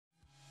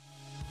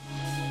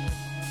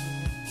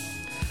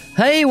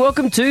Hey,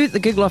 welcome to the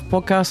Gig Life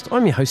Podcast.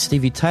 I'm your host,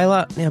 Stevie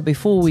Taylor. Now,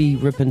 before we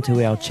rip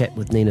into our chat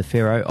with Nina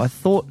Ferro, I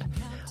thought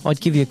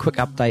I'd give you a quick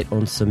update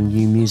on some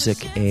new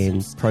music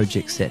and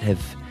projects that have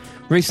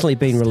recently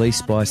been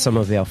released by some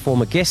of our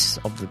former guests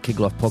of the Gig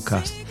Life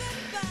Podcast.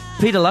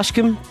 Peter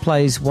Lushcombe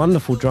plays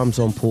wonderful drums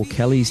on Paul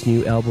Kelly's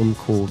new album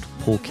called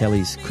Paul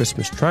Kelly's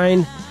Christmas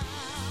Train.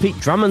 Pete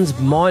Drummond's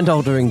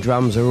mind-altering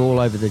drums are all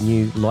over the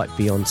new Light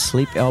Beyond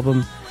Sleep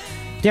album.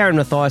 Darren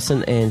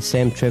Mathiasen and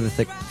Sam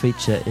Trevithick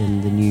feature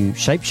in the new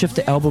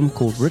Shapeshifter album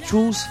called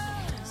Rituals.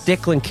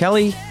 Declan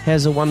Kelly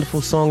has a wonderful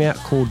song out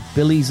called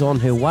Billy's on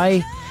Her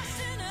Way.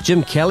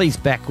 Jim Kelly's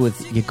back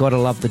with You Gotta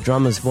Love the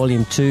Drummers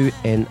Volume 2,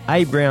 and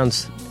A.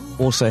 Brown's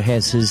also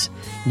has his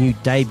new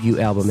debut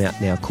album out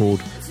now called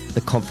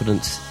The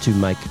Confidence to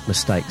Make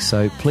Mistakes.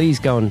 So please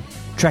go and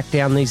track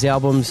down these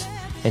albums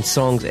and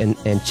songs and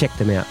check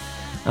them out.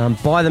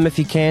 Buy them if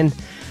you can.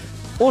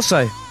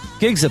 Also,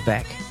 gigs are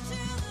back.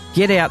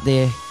 Get out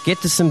there,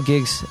 get to some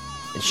gigs,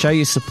 and show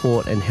your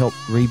support and help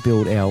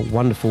rebuild our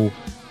wonderful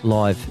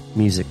live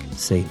music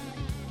scene.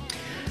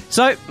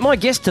 So, my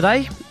guest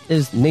today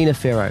is Nina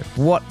Ferro.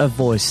 What a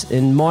voice.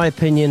 In my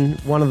opinion,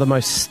 one of the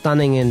most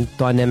stunning and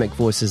dynamic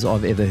voices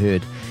I've ever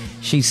heard.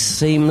 She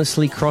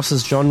seamlessly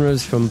crosses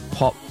genres from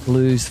pop,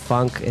 blues,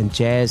 funk, and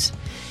jazz,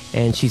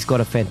 and she's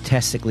got a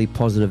fantastically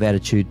positive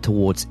attitude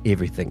towards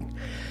everything.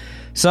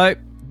 So,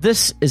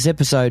 this is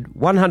episode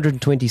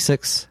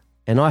 126,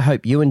 and I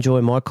hope you enjoy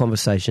my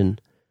conversation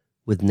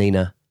with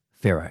Nina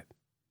Ferro.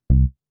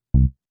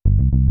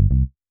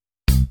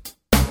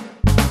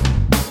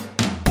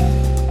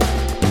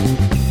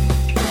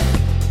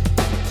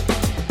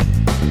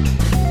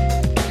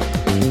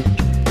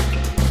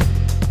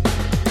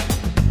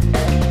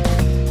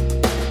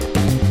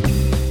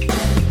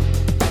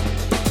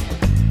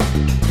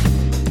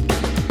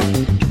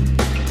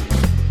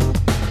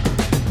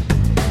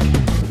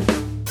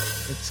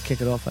 Kick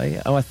it off, eh?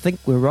 Oh, I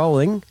think we're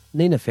rolling.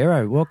 Nina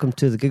Ferro, welcome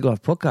to the Gig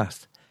Life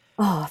Podcast.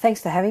 Oh,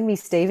 thanks for having me,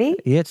 Stevie.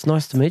 Yeah, it's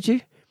nice to meet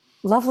you.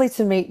 Lovely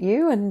to meet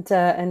you, and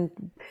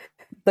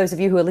those of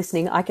you who are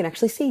listening, I can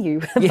actually see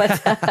you,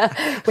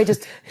 but we're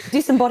just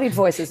disembodied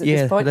voices at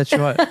this point. Yeah, that's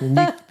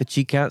right. But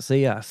you can't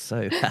see us,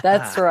 so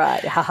that's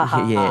right.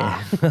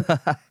 Yeah.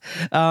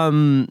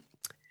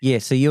 Yeah.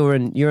 So you're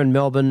in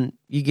Melbourne.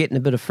 You're getting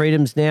a bit of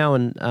freedoms now,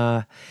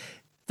 and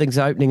things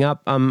are opening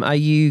up. Are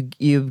you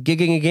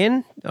gigging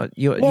again?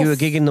 You were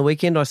gigging the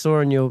weekend. I saw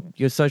on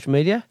your social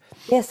media.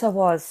 Yes, I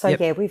was. So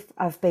yeah, we've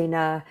been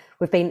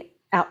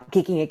out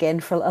gigging again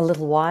for a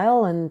little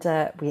while, and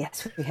we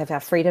have our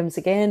freedoms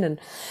again. And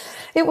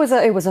it was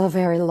a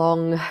very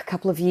long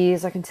couple of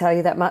years, I can tell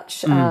you that much.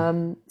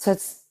 So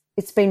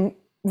it's been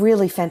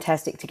really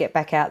fantastic to get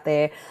back out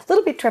there. A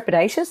little bit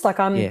trepidatious, like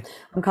I'm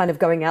kind of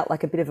going out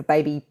like a bit of a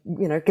baby,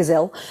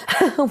 gazelle,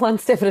 one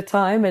step at a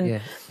time,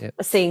 and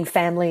seeing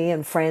family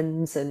and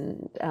friends,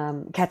 and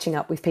catching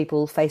up with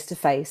people face to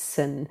face.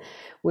 And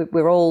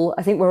we're all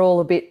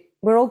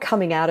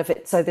coming out of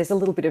it. So there's a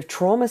little bit of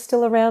trauma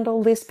still around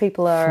all this.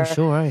 People are for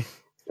sure, eh?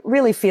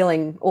 Really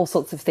feeling all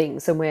sorts of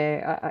things, and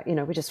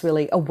we're just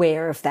really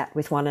aware of that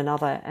with one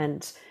another.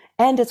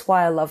 And it's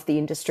why I love the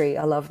industry.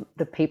 I love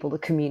the people, the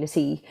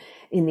community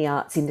in the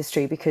arts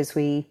industry, because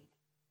we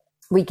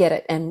get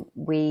it and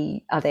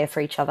we are there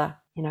for each other,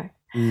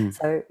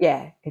 So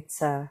yeah,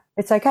 it's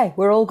okay.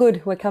 We're all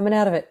good. We're coming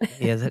out of it.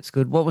 Yeah, that's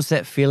good. What was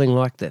that feeling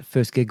like, that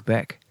first gig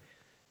back?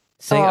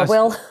 Seeing.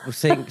 Well,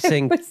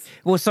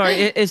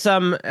 sorry.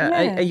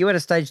 Are you at a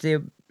stage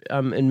there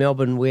in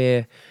Melbourne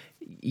where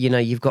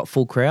you've got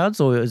full crowds,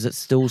 or is it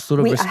still sort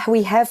of?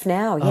 We have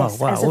now, yes.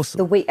 Oh, wow,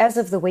 awesome. As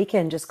of the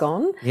weekend just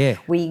gone,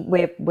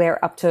 we're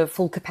up to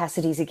full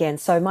capacities again.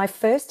 So my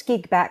first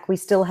gig back, we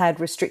still had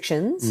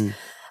restrictions,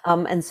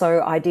 and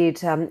so I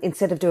did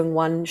instead of doing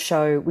one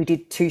show, we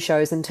did two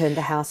shows and turned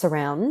the house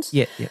around.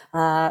 So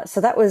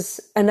that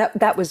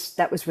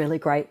was really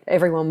great.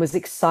 Everyone was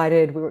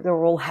excited. They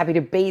were all happy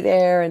to be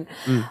there, and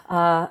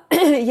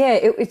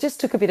it just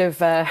took a bit of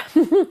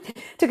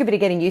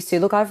getting used to.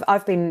 Look,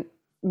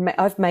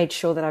 I've made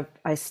sure that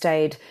I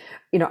stayed,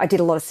 I did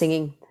a lot of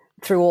singing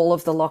through all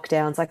of the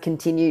lockdowns. I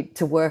continued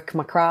to work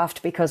my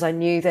craft, because I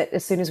knew that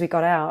as soon as we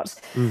got out,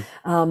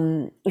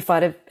 if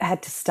I'd have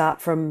had to start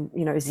from,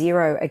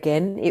 zero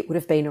again, it would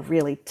have been a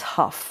really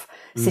tough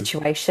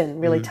situation,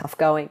 really tough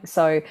going.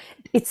 So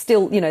it's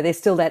still, there's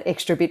still that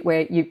extra bit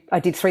where I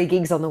did 3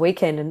 gigs on the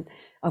weekend, and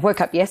I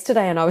woke up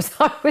yesterday and I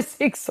was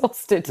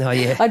exhausted. Oh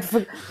yeah.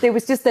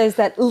 There's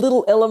that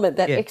little element,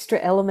 that extra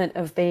element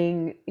of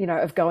being,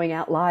 of going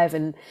out live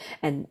and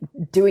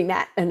doing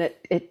that. And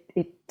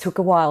it took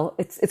a while.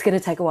 It's going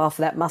to take a while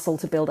for that muscle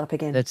to build up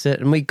again. That's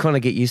it. And we kind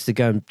of get used to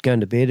going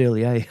to bed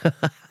early, eh?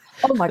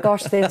 Oh my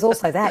gosh, there's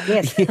also that,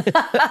 yes.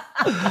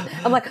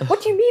 I'm like,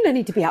 what do you mean I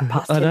need to be out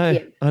past 10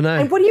 p.m.? I know.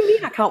 And what do you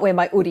mean I can't wear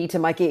my hoodie to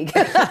my gig?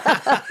 That's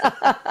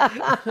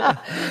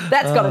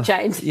got to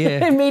change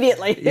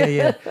immediately.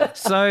 Yeah.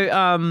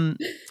 So,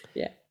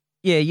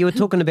 you were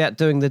talking about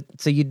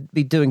so you'd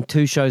be doing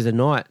 2 shows a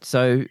night.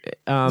 So,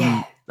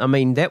 I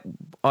mean, that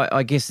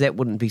I guess that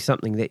wouldn't be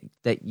something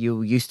that you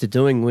were used to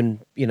doing when,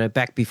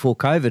 back before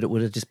COVID. It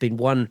would have just been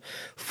one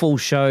full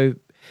show.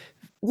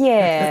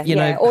 Yeah,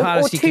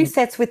 or two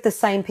sets with the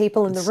same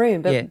people in the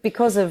room. But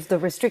because of the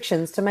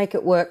restrictions, to make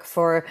it work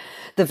for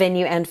the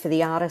venue and for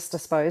the artist, I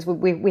suppose,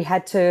 we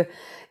had to,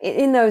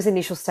 in those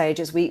initial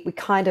stages, we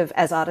kind of,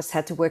 as artists,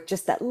 had to work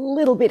just that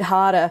little bit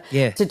harder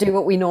to do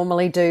what we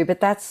normally do. But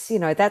that's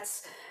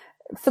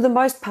for the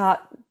most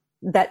part,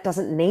 that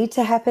doesn't need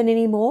to happen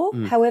anymore.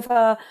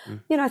 However,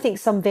 I think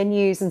some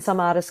venues and some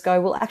artists go,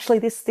 well, actually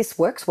this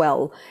works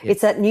well.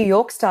 It's that New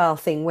York style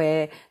thing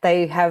where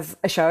they have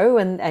a show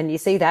and you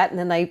see that, and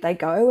then they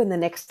go and the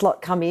next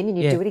lot come in and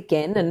you do it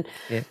again.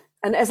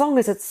 And as long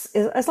as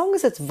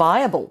it's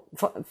viable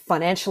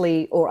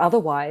financially or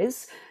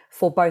otherwise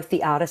for both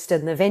the artist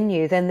and the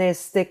venue, then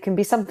there can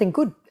be something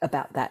good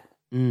about that.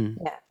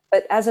 Yeah.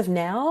 But as of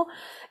now,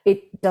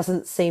 it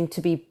doesn't seem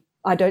to be,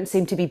 I don't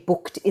seem to be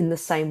booked in the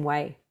same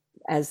way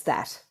as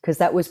that, because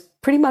that was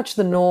pretty much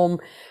the norm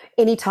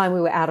anytime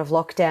we were out of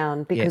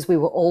lockdown, because we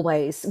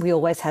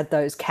always had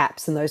those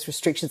caps and those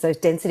restrictions, those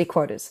density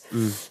quotas.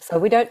 So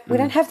we don't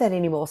have that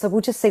anymore. So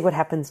we'll just see what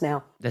happens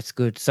now. That's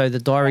good. So the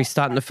diary's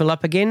starting to fill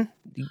up again?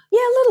 Yeah,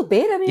 a little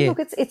bit. I mean, look,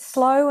 it's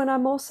slow, and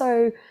I'm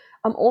also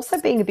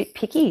being a bit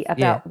picky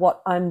about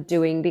what I'm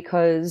doing,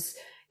 because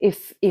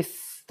if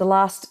the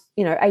last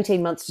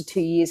 18 months to 2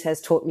 years has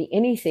taught me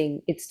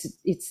anything,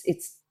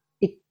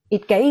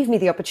 it gave me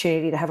the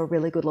opportunity to have a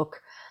really good look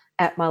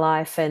at my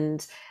life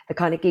and the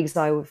kind of gigs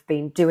I've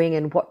been doing,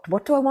 and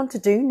what do I want to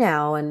do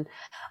now. And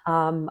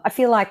I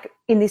feel like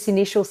in this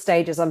initial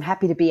stages, I'm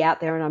happy to be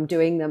out there and I'm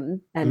doing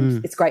them,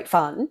 and it's great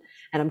fun,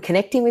 and I'm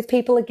connecting with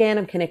people again.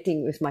 I'm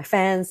connecting with my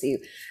fans,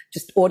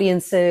 just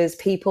audiences,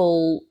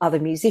 people, other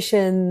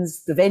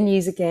musicians, the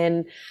venues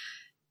again.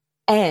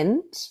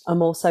 And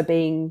I'm also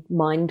being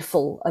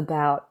mindful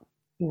about,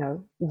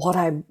 what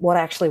I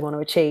actually want to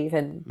achieve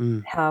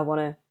and how I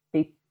want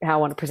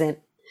to present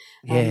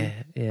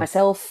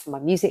myself, my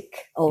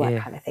music, all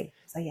that kind of thing.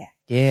 So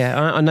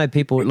I know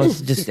people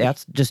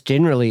just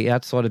generally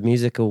outside of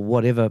music or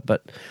whatever,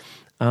 but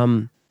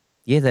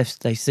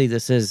they see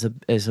this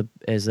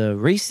as a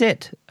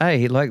reset.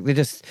 Hey, like they're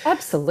just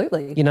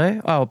absolutely.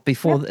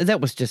 Before that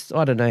was just,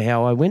 I don't know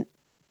how I went.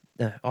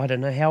 I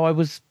don't know how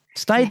I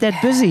stayed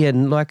that busy,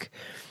 and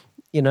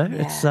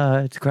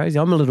it's crazy.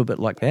 I'm a little bit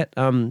like that.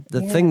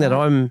 The thing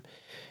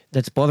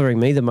that's bothering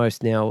me the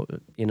most now,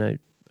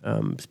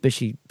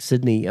 especially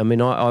Sydney. I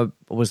mean, I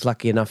was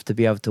lucky enough to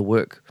be able to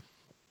work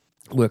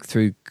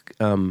through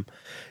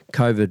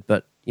COVID,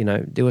 but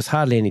there was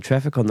hardly any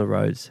traffic on the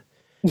roads.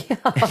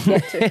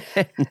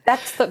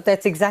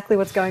 That's exactly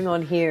what's going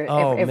on here.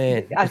 Oh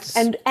man,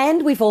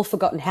 and we've all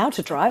forgotten how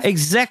to drive.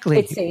 Exactly,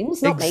 it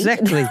seems. Not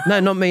exactly. Me. No,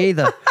 not me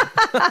either.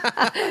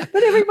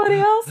 But everybody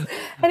else,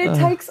 and it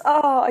takes.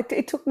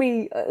 It took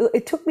me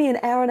an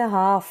hour and a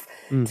half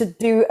to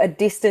do a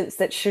distance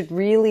that should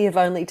really have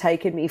only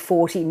taken me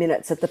 40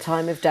 minutes at the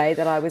time of day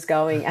that I was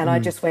going, and I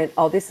just went,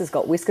 this has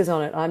got whiskers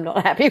on it. I'm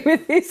not happy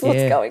with this.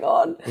 What's going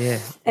on?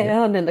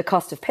 And then the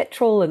cost of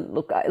petrol, and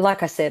look,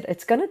 like I said,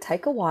 it's going to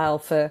take a while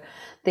for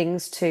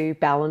things to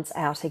balance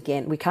out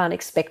again. We can't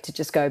expect to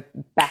just go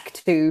back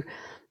to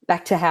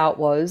how it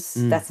was.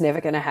 That's never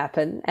going to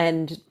happen.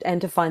 And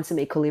to find some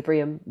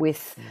equilibrium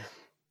with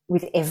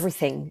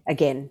everything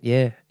again.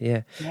 Yeah.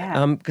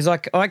 Because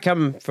I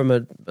come from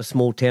a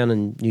small town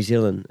in New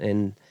Zealand,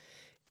 and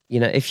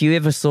if you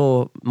ever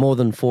saw more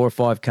than 4 or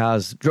 5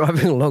 cars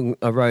driving along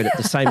a road at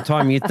the same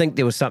time, you'd think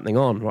there was something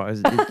on, right?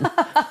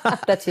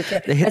 That's your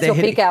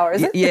peak hour,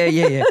 is it?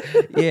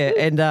 Yeah.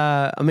 And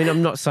I mean,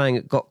 I'm not saying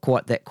it got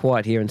quite that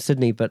quiet here in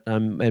Sydney, but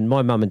and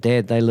my mum and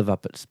dad, they live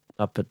up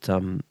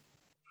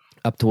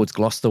towards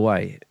Gloucester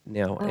way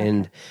now,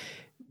 and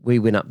we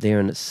went up there,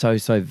 and it's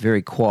so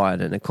very quiet,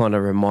 and it kind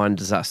of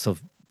reminds us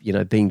of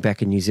being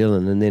back in New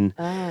Zealand, and then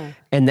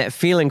and that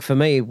feeling for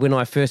me when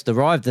I first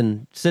arrived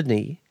in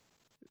Sydney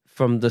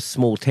from this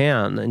small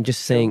town, and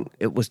just seeing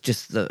it was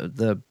just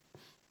the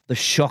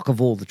shock of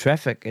all the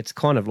traffic. It's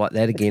kind of like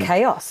that again. It's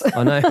chaos.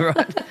 I know,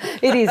 right?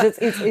 It is.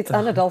 It's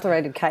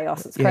unadulterated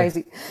chaos. It's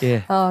crazy.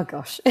 Yeah. Oh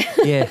gosh.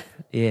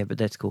 Yeah, but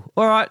that's cool.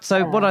 All right.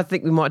 So what I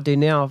think we might do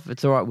now, if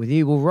it's all right with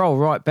you, we'll roll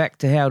right back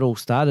to how it all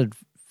started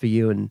for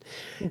you. And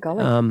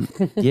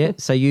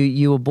so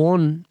you were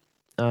born.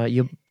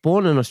 You're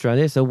born in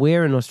Australia. So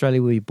where in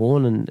Australia were you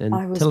born? And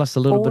tell us a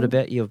little bit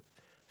about your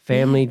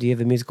family. Do you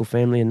have a musical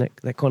family and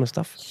that kind of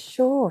stuff?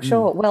 Sure.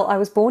 Well, I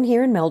was born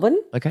here in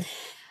Melbourne. Okay.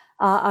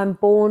 I'm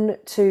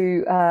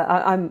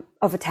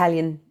of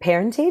Italian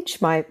parentage.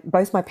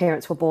 Both my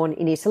parents were born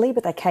in Italy,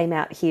 but they came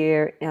out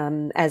here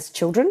as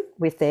children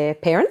with their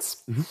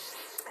parents,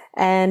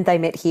 and they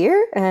met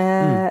here.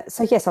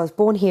 So yes, I was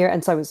born here,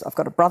 and I've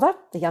got a brother,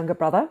 a younger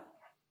brother.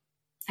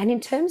 And in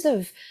terms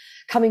of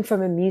coming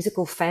from a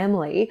musical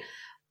family,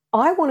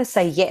 I want to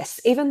say yes,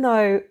 even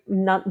though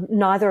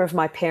neither of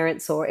my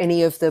parents or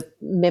any of the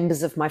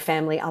members of my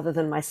family other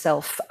than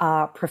myself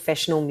are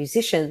professional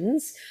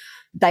musicians.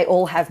 They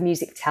all have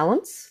music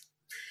talents.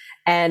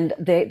 and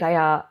they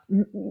are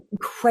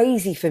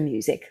crazy for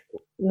music.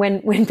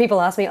 When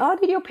people ask me, oh,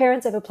 did your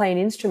parents ever play an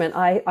instrument?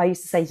 I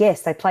used to say,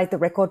 yes, they played the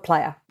record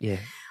player. Yeah.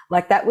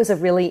 Like that was a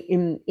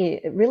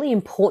really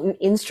important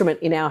instrument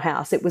in our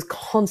house. It was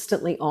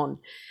constantly on.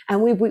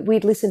 And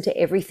we'd listen to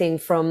everything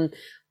from,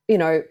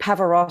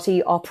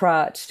 Pavarotti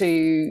opera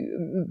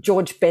to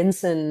George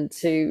Benson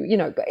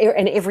to,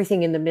 and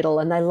everything in the middle.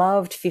 And they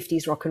loved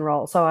 50s rock and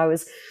roll. So I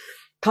was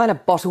kind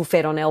of bottle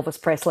fed on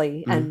Elvis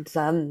Presley and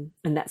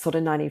that sort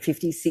of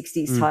 1950s,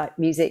 60s type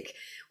music,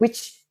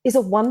 which is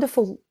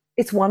wonderful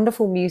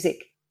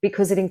music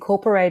because it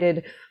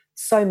incorporated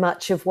so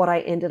much of what I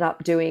ended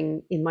up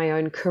doing in my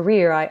own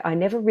career. I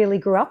never really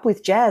grew up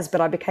with jazz, but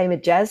I became a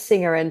jazz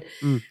singer.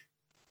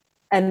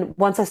 And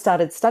once I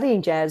started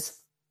studying jazz,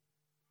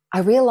 I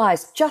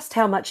realized just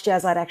how much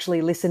jazz I'd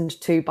actually listened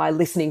to by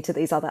listening to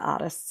these other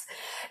artists.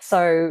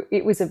 So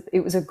it was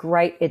a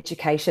great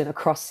education, a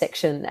cross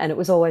section, and it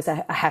was always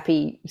a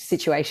happy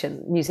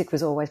situation. Music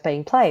was always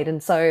being played.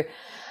 And so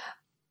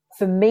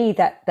for me,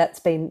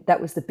 that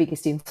was the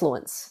biggest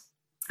influence.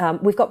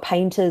 We've got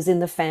painters in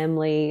the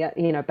family.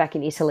 Back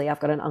in Italy, I've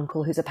got an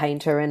uncle who's a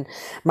painter, and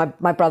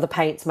my brother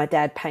paints, my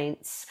dad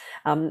paints.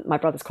 My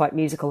brother's quite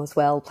musical as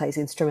well, plays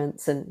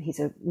instruments, and he's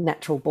a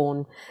natural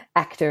born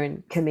actor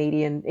and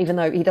comedian, even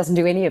though he doesn't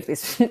do any of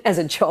this as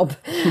a job.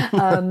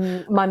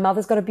 My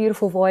mother's got a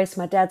beautiful voice.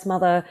 My dad's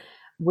mother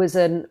was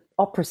an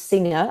opera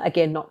singer,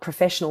 again, not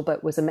professional,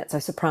 but was a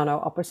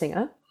mezzo-soprano opera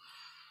singer.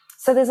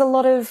 So there's a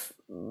lot of,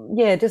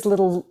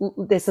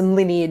 there's some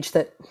lineage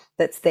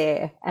that's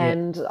there.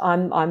 And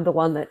I'm the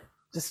one that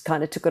just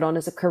kind of took it on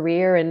as a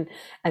career and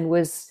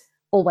was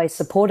always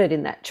supported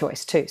in that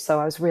choice too.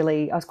 So I was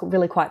really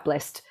quite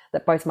blessed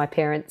that both my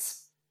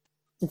parents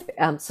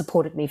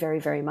supported me very,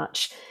 very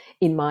much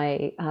in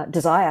my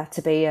desire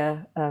to be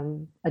a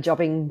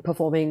jobbing,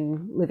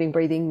 performing, living,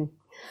 breathing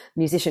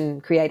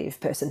musician, creative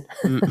person.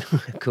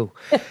 Cool.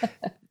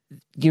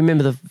 Do you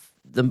remember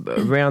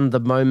around the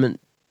moment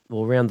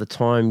or around the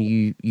time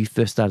you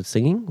first started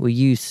singing? Were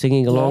you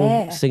singing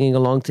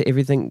along to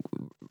everything?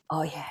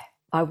 Oh yeah,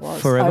 I was.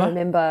 Forever? I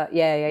remember.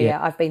 Yeah.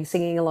 I've been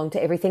singing along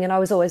to everything, and I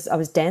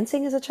was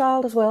dancing as a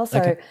child as well. So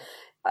okay.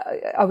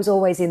 I was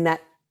always in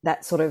that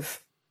sort of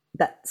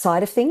that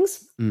side of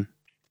things.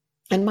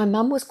 And my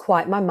mum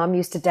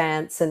used to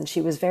dance, and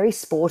she was very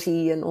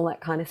sporty and all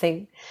that kind of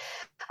thing.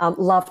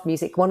 Loved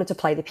music, wanted to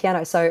play the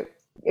piano. So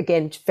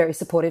again, very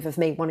supportive of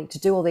me wanting to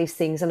do all these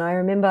things. And I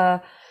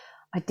remember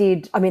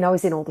I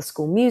was in all the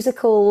school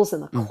musicals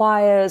and the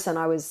choirs, and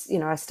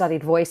I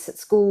studied voice at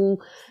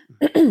school,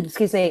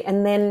 excuse me.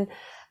 And then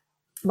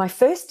my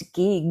first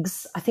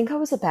gigs, I think I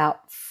was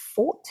about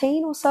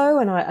 14 or so.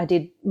 And I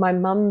did, my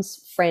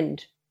mum's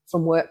friend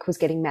from work was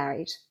getting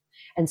married.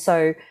 And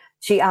so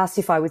she asked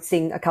if I would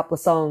sing a couple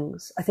of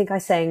songs. I think I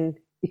sang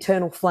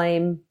Eternal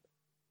Flame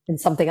and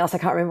something else. I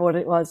can't remember what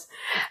it was.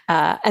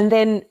 And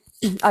then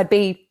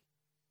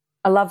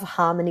I love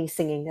harmony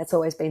singing. That's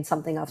always been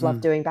something I've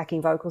loved doing,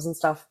 backing vocals and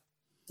stuff.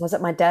 I was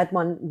at my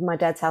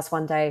dad's house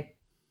one day,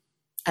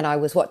 and I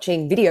was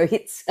watching video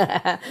hits.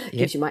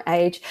 Gives you my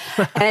age.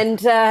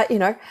 And,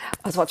 I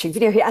was watching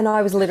video hits, and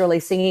I was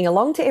literally singing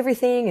along to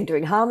everything and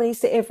doing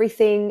harmonies to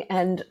everything.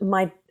 And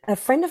a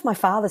friend of my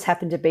father's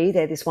happened to be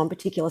there this one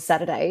particular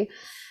Saturday,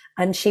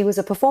 and she was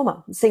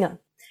a singer,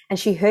 and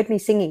she heard me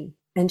singing,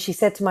 and she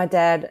said to my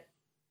dad,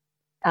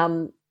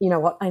 you know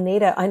what, I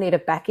need a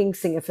backing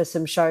singer for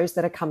some shows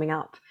that are coming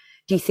up.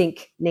 Do you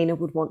think Nina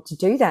would want to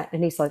do that?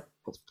 And he's like,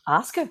 well,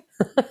 ask her.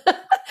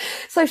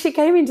 So she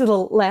came into the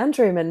lounge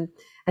room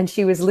and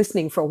she was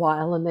listening for a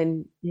while. And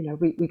then,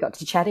 we got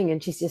to chatting,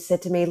 and she just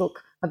said to me,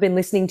 look, I've been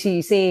listening to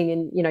you sing,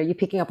 and, you're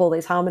picking up all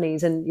these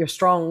harmonies and you're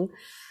strong.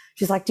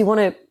 She's like, do you want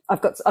to,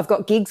 I've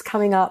got gigs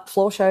coming up,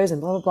 floor shows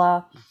and blah,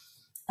 blah,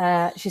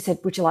 blah. She said,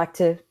 would you like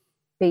to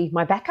be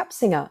my backup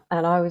singer?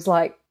 And I was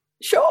like,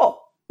 sure.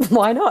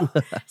 Why not?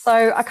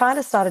 So I kind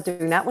of started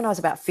doing that when I was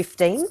about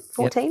 15.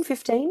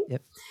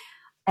 Yep.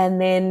 And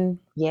then,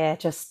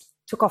 just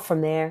took off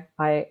from there.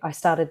 I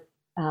started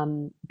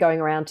going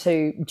around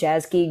to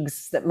jazz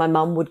gigs that my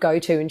mum would go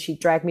to, and she'd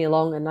drag me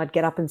along, and I'd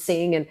get up and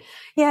sing. And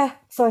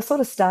so I sort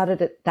of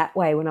started it that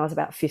way when I was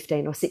about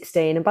 15 or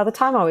 16. And by the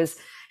time I was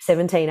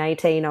 17,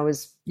 18, I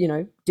was,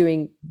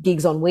 doing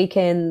gigs on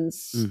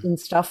weekends and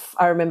stuff.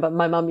 I remember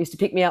my mum used to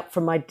pick me up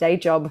from my day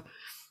job.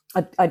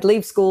 I'd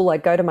leave school,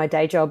 I'd go to my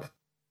day job,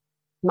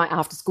 my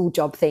after school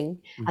job thing,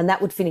 and that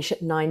would finish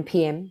at 9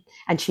 p.m.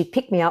 and she'd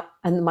pick me up,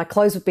 and my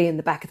clothes would be in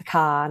the back of the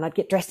car, and I'd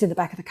get dressed in the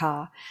back of the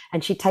car,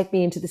 and she'd take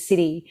me into the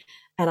city,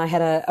 and I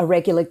had a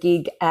regular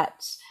gig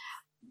at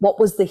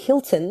what was the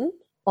Hilton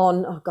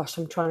on, oh gosh,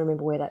 I'm trying to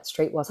remember where that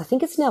street was. I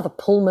think it's now the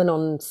Pullman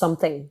on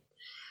something.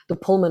 The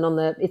Pullman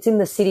it's in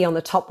the city on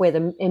the top where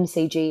the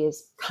MCG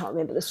is. Can't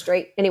remember the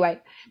street. Anyway,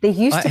 there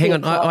used to be.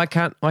 Hang on, I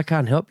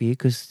can't help you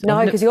because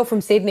you're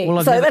from Sydney,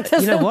 well, that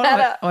doesn't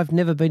matter. I've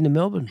never been to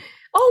Melbourne.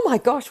 Oh my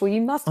gosh! Well,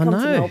 you must come to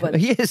Melbourne.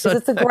 Yes,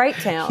 it's a great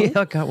town. Yeah,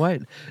 I can't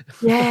wait.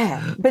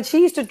 Yeah, but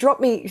she used to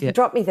drop me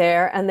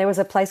there, and there was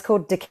a place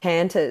called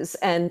Decanters,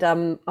 and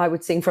I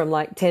would sing from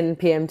like 10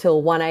 p.m.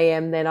 till 1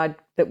 a.m. Then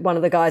one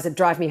of the guys would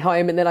drive me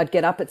home, and then I'd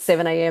get up at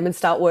 7 a.m. and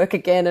start work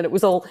again, and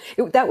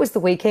that was the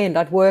weekend.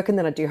 I'd work, and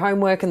then I'd do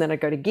homework, and then I'd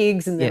go to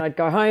gigs, and then I'd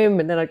go home,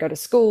 and then I'd go to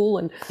school,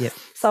 and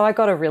so I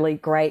got a really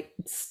great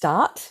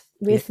start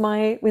with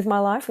my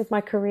life, with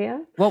my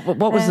career. What was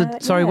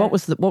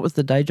what was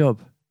the day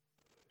job?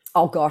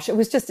 Oh gosh, it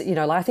was just,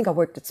 I think I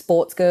worked at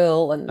Sports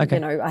Girl, and I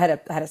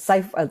had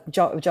a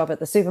job at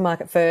the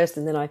supermarket first,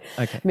 and then I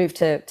moved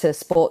to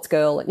Sports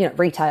Girl, and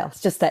retail.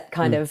 It's just that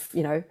kind of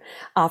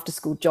after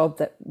school job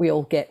that we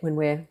all get when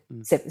we're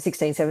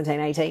 16, 17,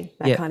 18,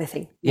 that kind of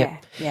thing. Yeah.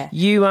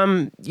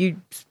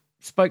 You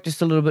spoke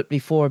just a little bit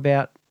before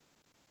about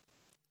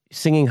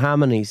singing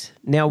harmonies.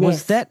 Now,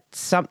 was that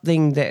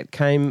something that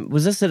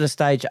was this at a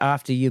stage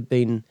after you've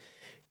been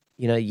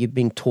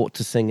taught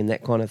to sing and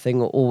that kind of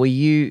thing, or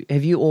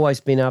have you always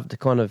been able to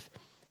kind of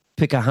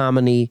pick a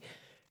harmony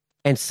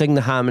and sing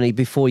the harmony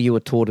before you were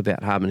taught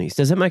about harmonies?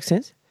 Does that make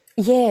sense?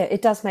 Yeah,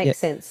 it does make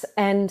sense.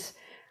 And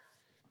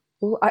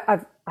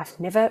I've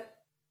never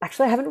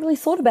actually, I haven't really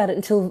thought about it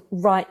until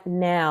right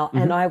now. Mm-hmm.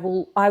 And I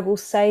will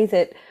say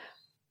that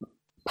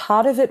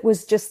part of it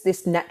was just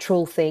this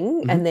natural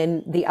thing, and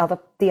then the other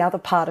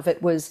part of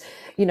it was,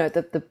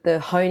 the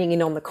honing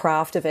in on the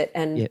craft of it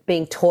and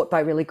being taught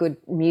by really good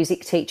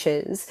music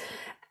teachers.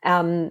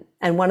 And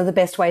one of the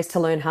best ways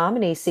to learn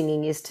harmony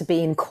singing is to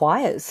be in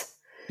choirs.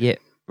 Yeah,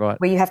 right.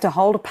 Where you have to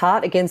hold a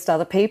part against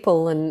other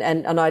people, and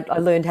I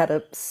learned how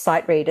to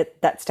sight read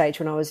at that stage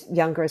when I was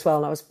younger as well,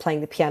 and I was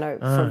playing the piano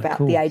from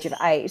about the age of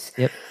 8.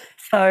 Yep.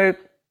 So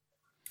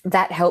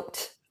that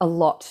helped a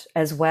lot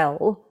as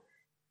well.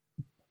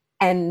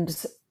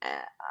 And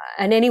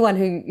anyone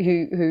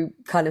who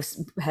kind of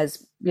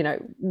has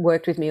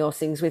worked with me or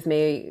sings with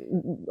me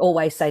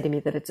always say to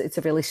me that it's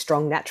a really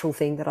strong natural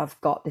thing that I've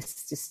got,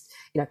 this just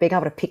being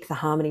able to pick the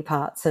harmony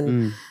parts,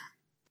 and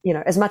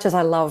as much as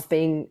I love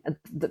being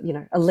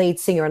a lead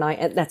singer,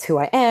 and that's who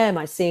I am,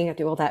 I sing, I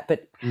do all that,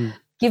 but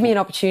give me an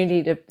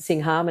opportunity to sing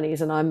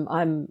harmonies and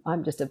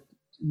I'm just a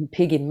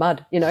pig in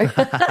mud. There's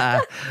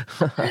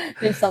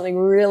something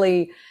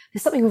really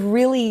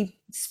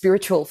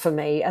spiritual for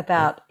me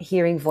about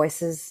hearing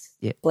voices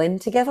blend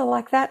together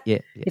like that.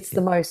 It's the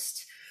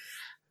most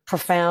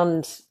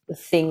profound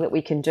thing that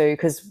we can do,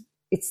 because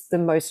it's the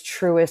most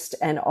truest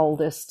and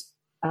oldest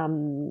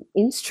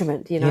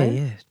instrument,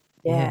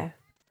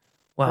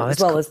 Wow, as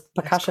well as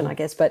percussion, I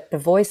guess, but the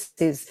voice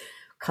is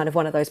kind of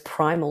one of those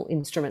primal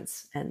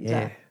instruments, and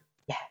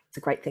it's a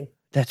great thing.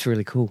 That's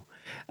really cool.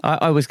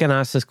 I was going to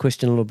ask this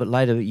question a little bit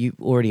later, but you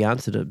already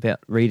answered it about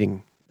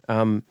reading.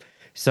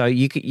 So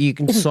you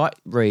can sight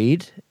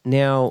read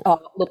now. Oh,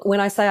 look, when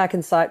I say I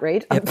can sight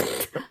read,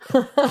 it's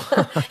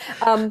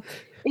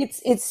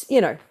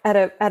at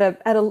a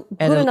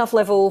good enough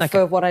level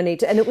for what I need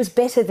to, and it was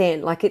better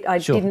then. Like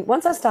didn't,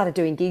 once I started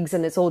doing gigs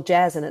and it's all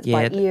jazz and it's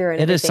by ear and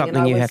it is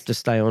something you have to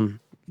stay on.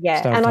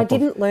 Yeah, and I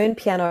didn't learn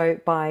piano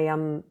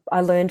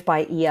I learned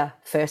by ear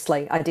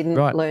firstly. I didn't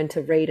learn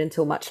to read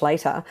until much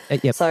later.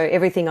 So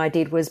everything I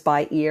did was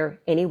by ear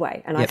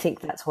anyway, and I think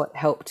that's what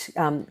helped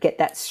get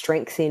that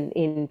strength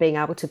in being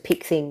able to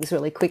pick things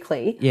really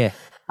quickly. Yeah.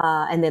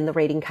 And then the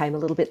reading came a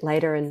little bit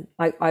later, and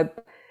I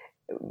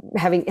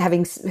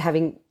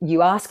having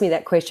you ask me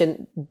that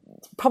question,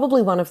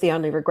 probably one of the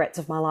only regrets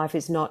of my life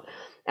is not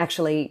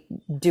actually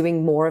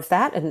doing more of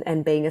that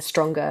and being a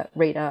stronger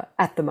reader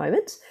at the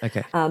moment.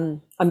 Okay. I've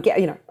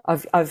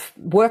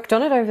worked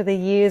on it over the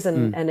years,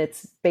 and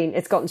it's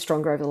gotten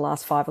stronger over the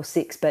last 5 or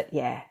 6. But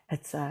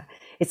it's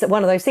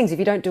one of those things. If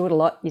you don't do it a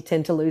lot, you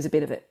tend to lose a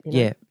bit of it.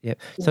 Yeah.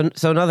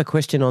 So another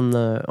question on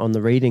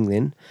the reading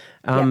then.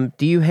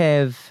 Do you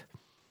have?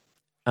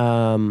 I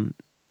don't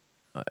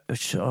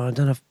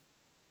know if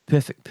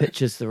perfect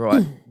pitch is the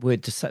right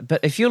word to say,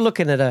 but if you're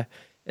looking at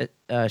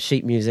a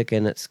sheet music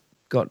and it's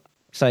got,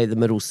 say, the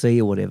middle C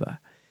or whatever,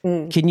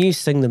 can you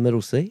sing the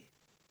middle C?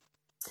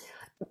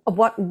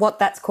 What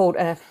that's called,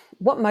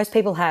 what most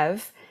people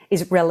have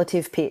is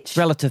relative pitch.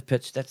 Relative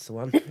pitch, that's the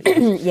one.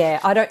 Yeah,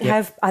 I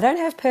don't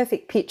have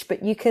perfect pitch,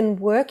 but you can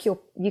work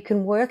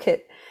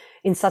it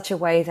in such a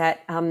way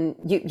that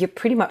you're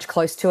pretty much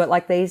close to it.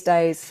 Like these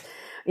days,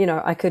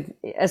 I could,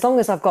 as long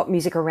as I've got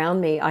music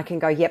around me, I can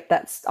go, yep,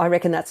 I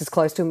reckon that's as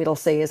close to a middle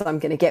C as I'm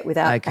going to get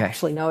without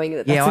actually knowing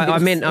that. That's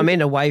I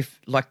meant away,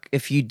 like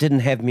if you didn't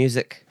have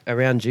music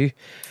around you.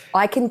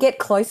 I can get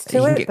close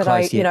to it, but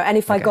and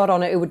if I got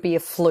on it, it would be a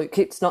fluke.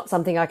 It's not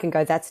something I can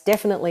go, that's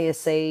definitely a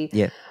C.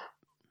 Yeah.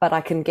 But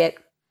I can get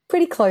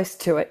pretty close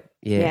to it.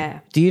 Yeah.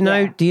 Do you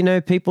know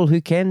people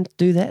who can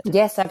do that?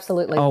 Yes,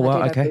 absolutely. Oh,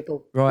 well, okay.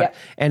 People. Right. Yep.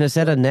 And is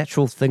that a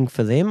natural thing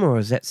for them, or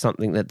is that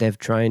something that they've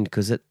trained?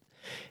 Because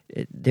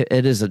there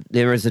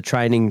is a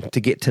training to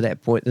get to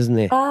that point, isn't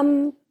there?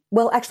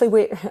 Well,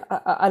 actually,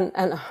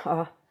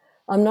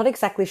 I'm not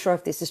exactly sure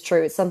if this is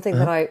true. It's something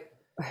that I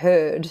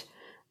heard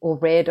or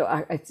read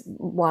a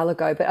while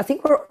ago, but I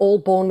think we're all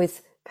born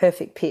with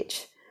perfect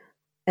pitch,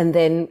 and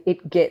then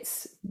it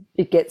gets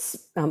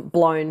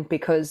blown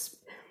because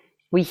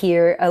we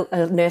hear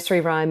a nursery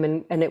rhyme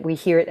and we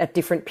hear it at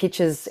different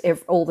pitches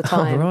all the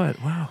time. Oh,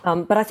 right,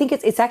 wow. But I think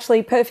it's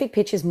actually perfect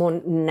pitch is more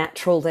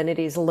natural than it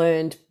is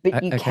learned,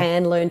 but you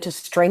can learn to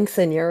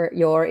strengthen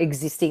your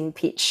existing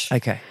pitch.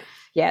 Okay.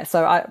 Yeah,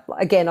 so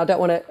I don't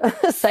want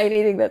to say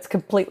anything that's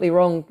completely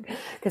wrong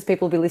because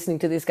people will be listening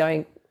to this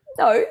going,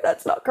 no,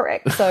 that's not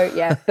correct. So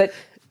yeah, but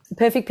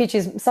perfect pitch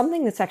is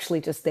something that's actually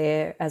just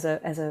there as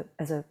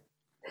a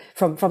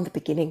from the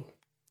beginning.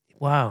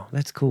 Wow,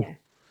 that's cool.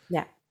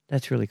 Yeah.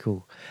 That's really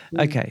cool.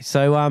 Okay,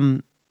 so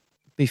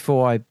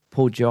before I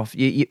pulled you off,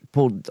 you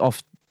pulled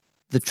off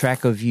the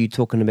track of you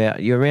talking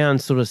about you're around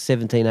sort of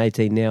 17,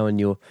 18 now, and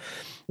you're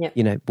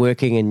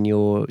working and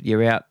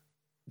you're out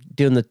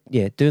doing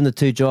the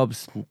two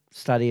jobs,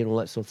 studying, all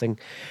that sort of thing.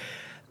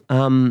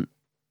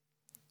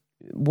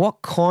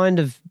 What kind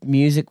of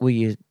music were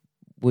you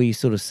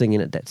sort of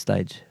singing at that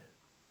stage?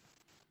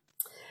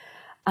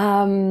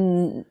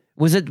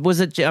 Was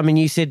it? I mean,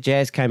 you said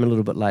jazz came a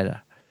little bit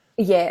later.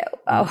 Yeah.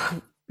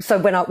 So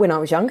when I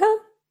was younger,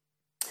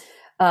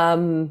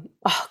 pop.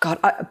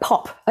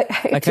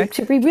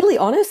 To be really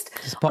honest,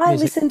 I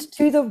listened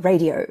to the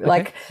radio.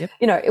 Okay.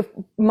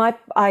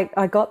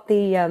 I got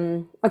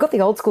the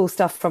old school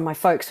stuff from my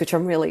folks, which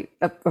I'm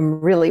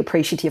really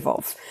appreciative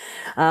of.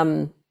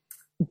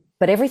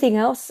 But everything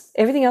else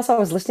I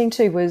was listening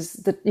to was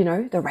the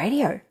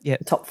radio, the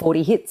top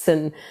 40 hits,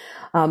 and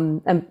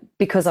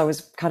because I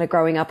was kind of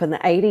growing up in the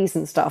 80s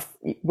and stuff,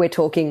 we're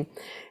talking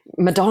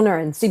Madonna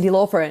and Cyndi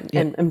Lauper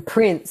and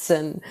Prince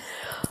and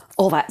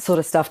all that sort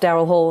of stuff,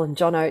 Daryl Hall and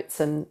John Oates,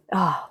 and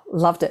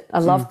loved it. I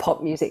love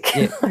pop music.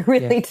 Yep. I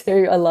really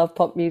do. I love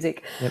pop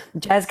music. Yep.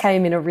 Jazz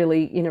came in a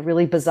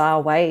really bizarre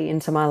way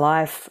into my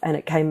life, and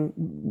it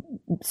came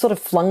sort of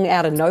flung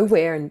out of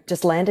nowhere and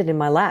just landed in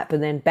my lap,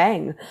 and then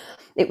bang,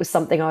 it was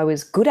something I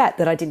was good at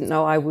that I didn't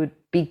know I would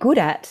be good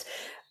at.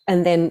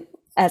 And then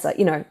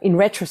in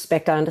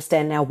retrospect, I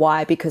understand now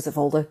why, because of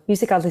all the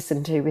music I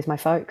listened to with my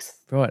folks.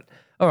 Right.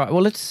 All right.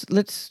 Well,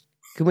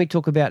 can we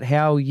talk about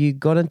how you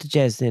got into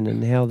jazz then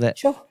and how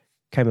that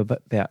came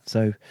about?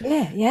 So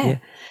yeah.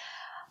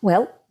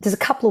 Well, there's a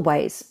couple of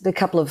ways, a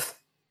couple of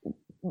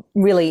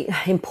really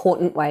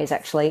important ways,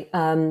 actually.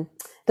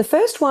 The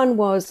first one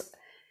was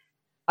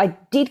I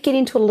did get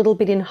into a little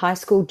bit in high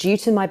school due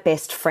to my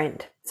best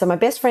friend. So my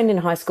best friend in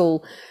high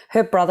school,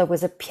 her brother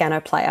was a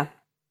piano player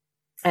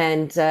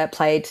and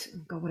played,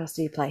 what else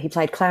did he play? He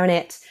played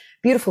clarinet,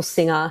 beautiful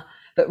singer,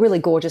 but really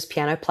gorgeous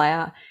piano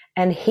player.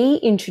 And he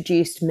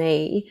introduced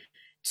me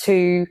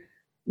to,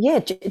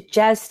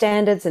 jazz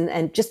standards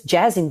and just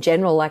jazz in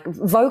general, like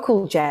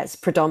vocal jazz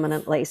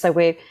predominantly. So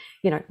we're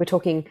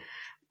talking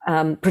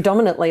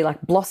predominantly like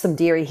Blossom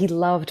Dearie. He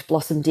loved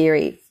Blossom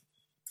Dearie.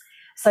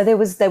 So there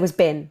was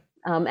Ben,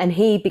 and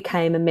he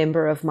became a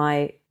member of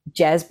my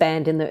jazz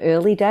band in the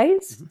early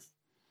days. Mm-hmm.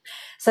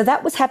 So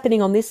that was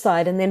happening on this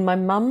side. And then my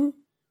mum,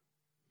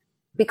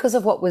 because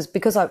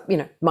I,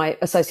 my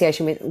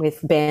association with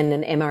Ben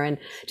and Emma and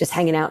just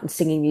hanging out and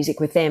singing music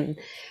with them,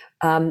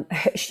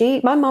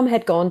 my mum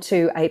had gone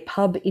to a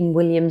pub in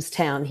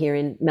Williamstown here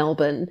in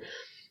Melbourne,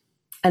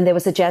 and there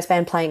was a jazz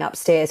band playing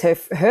upstairs.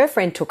 Her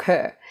friend took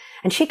her,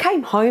 and she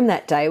came home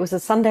that day. It was a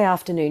Sunday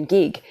afternoon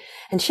gig,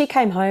 and she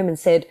came home and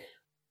said,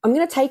 I'm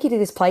going to take you to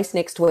this place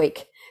next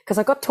week. Because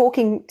I got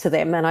talking to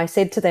them and I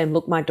said to them,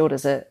 look, my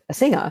daughter's a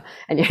singer.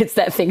 And it's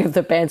that thing of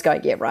the band's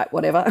going, yeah, right,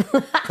 whatever.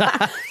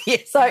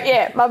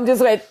 So, Mum just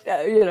went,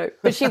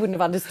 but she wouldn't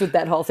have understood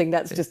that whole thing.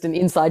 That's just an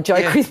inside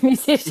joke with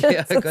musicians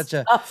and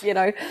stuff,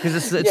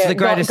 Because it's the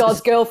greatest.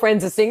 God's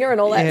girlfriend's a singer and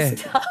all that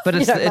stuff. But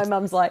my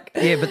mum's like.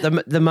 Yeah, but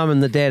the mum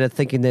and the dad are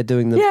thinking they're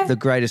doing the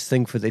greatest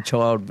thing for their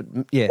child.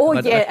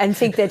 But, and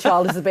think their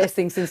child is the best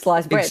thing since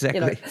sliced bread.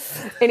 Exactly.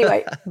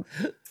 Anyway,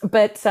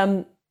 but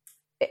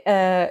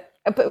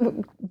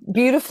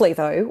beautifully,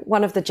 though,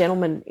 one of the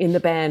gentlemen in the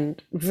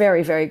band,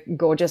 very, very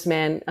gorgeous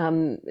man,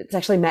 it's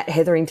actually Matt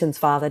Hetherington's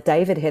father,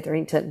 David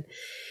Hetherington.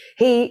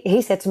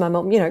 He said to my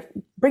mum,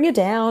 bring her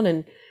down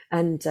and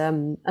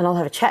I'll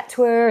have a chat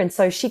to her. And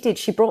so she did.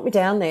 She brought me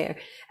down there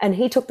and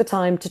he took the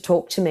time to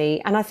talk to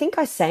me. And I think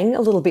I sang a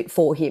little bit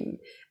for him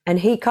and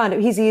he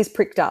his ears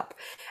pricked up.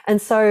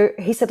 And so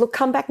he said, look,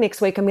 come back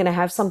next week. I'm going to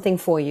have something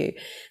for you.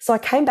 So I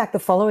came back the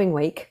following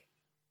week.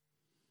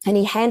 And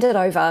he handed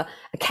over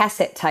a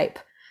cassette tape,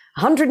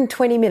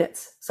 120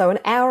 minutes, so an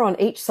hour on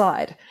each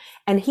side.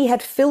 And he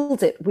had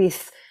filled it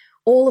with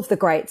all of the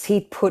greats.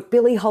 He'd put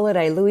Billie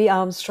Holiday, Louis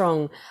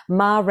Armstrong,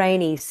 Ma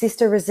Rainey,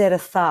 Sister Rosetta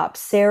Tharpe,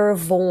 Sarah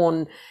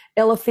Vaughan,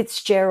 Ella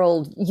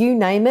Fitzgerald, you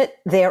name it,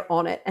 they're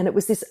on it. And it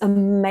was this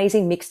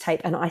amazing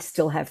mixtape. And I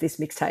still have this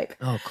mixtape.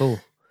 Oh, cool.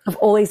 Of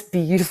all these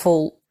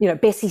beautiful,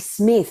 Bessie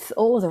Smith,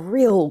 all of the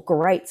real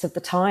greats of the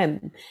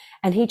time.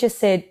 And he just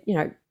said,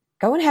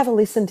 go and have a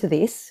listen to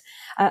this.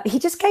 He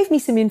just gave me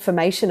some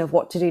information of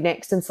what to do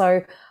next. And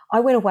so I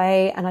went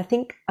away and I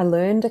think I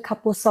learned a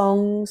couple of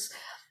songs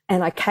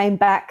and I came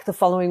back the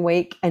following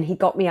week and he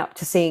got me up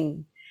to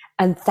sing.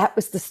 And that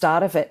was the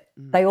start of it.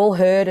 They all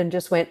heard and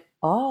just went,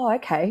 oh,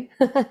 okay,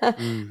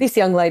 this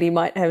young lady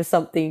might have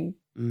something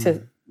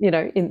to,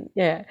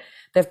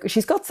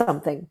 she's got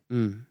something.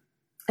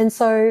 And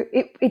so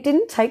it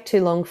didn't take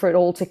too long for it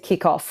all to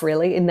kick off,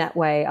 really, in that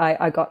way.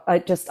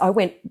 I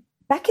went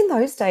back in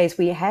those days,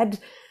 we had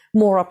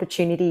more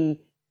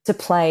opportunity to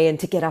play and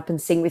to get up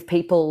and sing with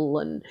people,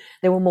 and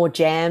there were more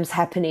jams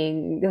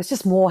happening. There was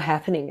just more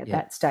happening at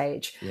that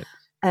stage. Yep.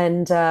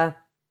 And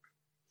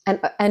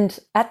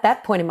at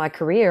that point in my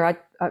career,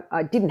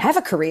 I didn't have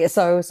a career.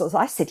 So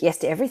I said yes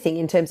to everything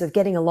in terms of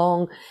getting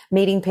along,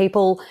 meeting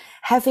people,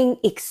 having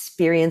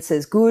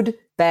experiences, good,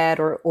 bad,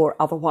 or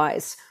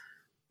otherwise.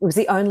 It was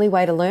the only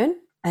way to learn,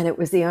 and it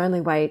was the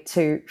only way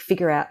to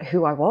figure out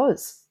who I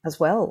was as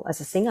well as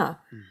a singer.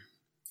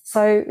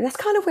 So that's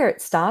kind of where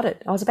it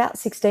started. I was about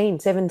 16,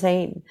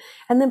 17.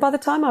 And then by the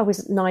time I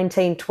was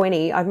 19,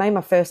 20, I made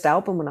my first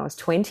album when I was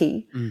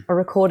 20. I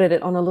recorded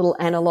it on a little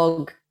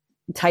analog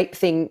tape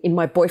thing in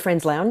my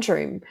boyfriend's lounge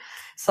room.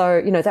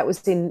 So, that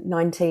was in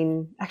I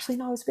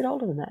was a bit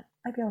older than that.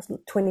 Maybe I was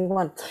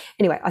 21.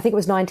 Anyway, I think it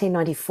was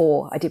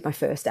 1994 I did my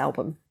first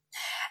album,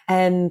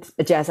 and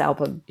a jazz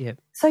album. Yeah.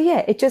 So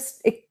yeah,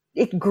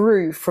 it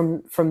grew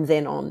from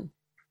then on.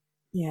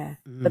 Yeah.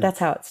 But that's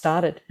how it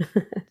started.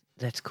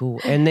 That's cool.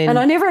 And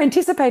I never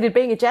anticipated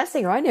being a jazz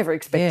singer. I never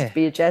expected to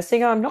be a jazz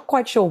singer. I'm not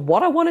quite sure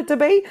what I wanted to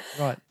be.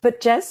 Right. But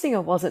jazz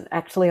singer wasn't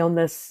actually on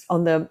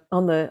the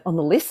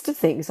list of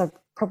things. I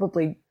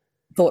probably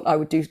thought I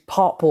would do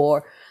pop,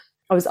 or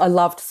I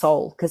loved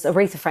soul, because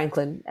Aretha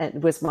Franklin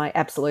was my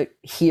absolute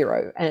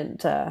hero,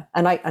 and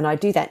I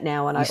do that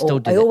now, and I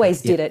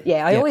always did it.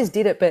 Yeah, I always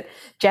did it, but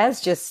jazz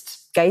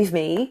just gave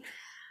me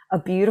a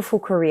beautiful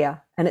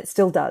career, and it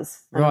still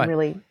does. And right.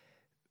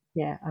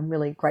 I'm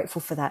really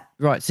grateful for that.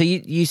 Right. So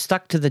you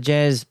stuck to the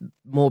jazz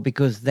more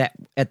because that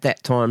at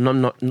that time,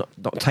 I'm not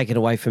taking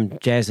away from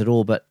jazz at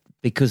all, but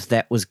because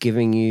that was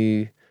giving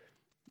you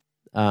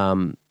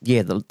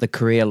the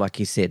career, like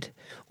you said.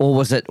 Or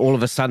was it all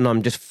of a sudden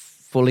I'm just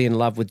fully in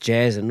love with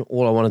jazz and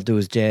all I want to do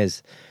is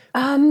jazz?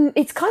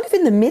 It's kind of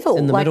in the middle.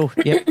 In the middle,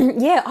 yep.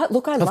 Yeah, I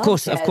love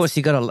jazz. Of course,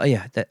 you got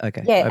to,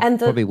 okay. Yeah, I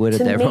probably worded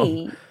that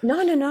wrong.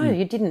 No,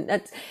 you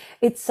didn't.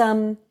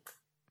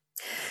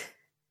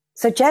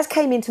 So jazz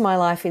came into my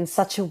life in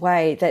such a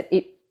way that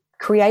it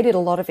created a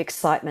lot of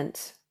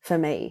excitement for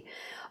me.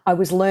 I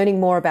was learning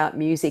more about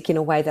music in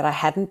a way that I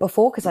hadn't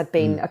before, because I'd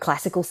been a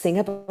classical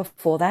singer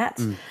before that,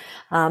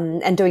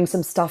 and doing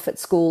some stuff at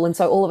school. And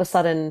so all of a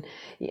sudden,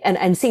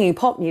 and singing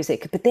pop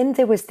music. But then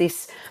there was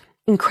this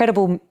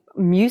incredible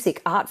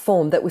music art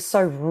form that was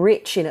so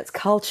rich in its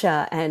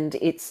culture and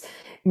its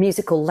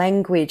musical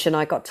language. And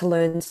I got to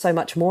learn so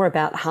much more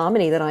about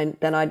harmony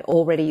than I'd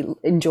already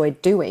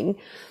enjoyed doing.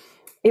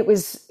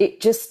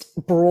 It just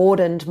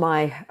broadened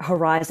my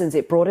horizons.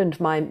 It broadened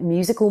my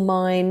musical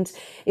mind.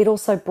 It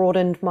also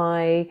broadened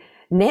my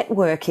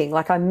networking.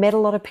 Like, I met a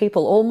lot of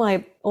people. All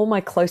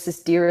my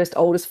closest, dearest,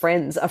 oldest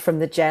friends are from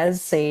the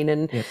jazz scene,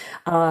 and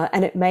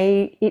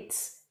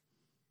it's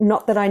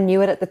not that I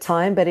knew it at the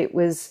time, but it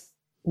was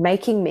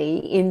making me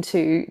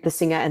into the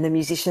singer and the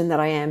musician that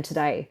I am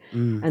today.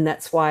 And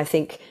that's why I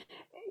think,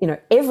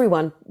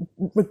 everyone,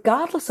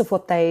 regardless of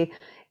what they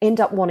end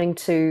up wanting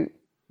to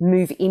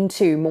move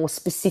into more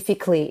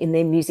specifically in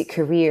their music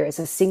career as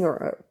a singer,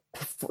 or,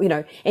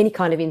 any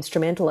kind of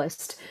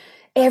instrumentalist,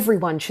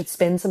 everyone should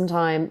spend some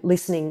time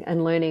listening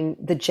and learning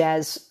the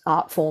jazz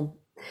art form,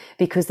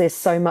 because there's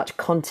so much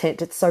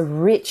content. It's so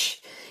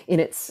rich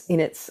in its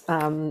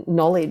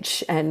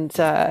knowledge. And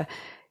so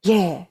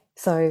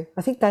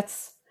I think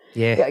that's,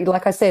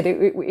 like I said,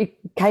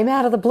 it came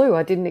out of the blue.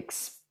 I didn't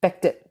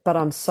expect it, but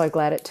I'm so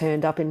glad it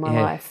turned up in my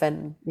life,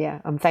 and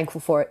I'm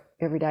thankful for it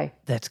every day.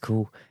 That's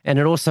cool. And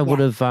it also would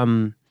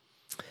have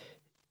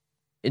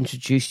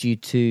introduced you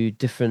to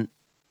different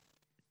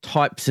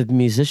types of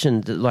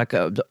musicians, like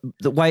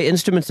the way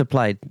instruments are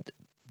played.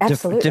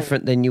 Absolutely.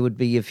 Different than you would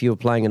be if you were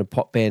playing in a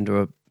pop band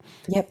or a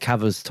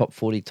covers top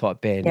 40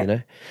 type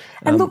band,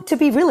 And look, to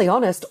be really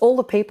honest, all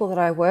the people that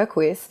I work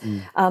with,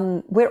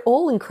 we're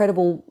all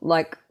incredible,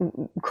 like,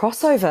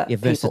 crossover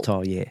people.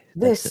 Versatile,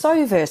 They're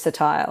so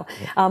versatile.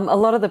 A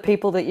lot of the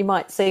people that you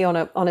might see on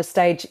a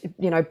stage,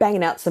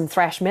 banging out some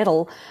thrash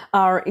metal,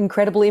 are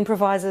incredible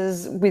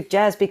improvisers with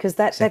jazz, because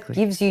that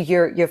gives you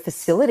your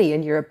facility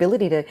and your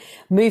ability to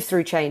move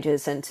through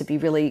changes and to be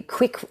really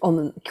quick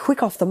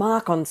off the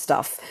mark on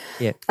stuff.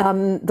 Yeah.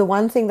 The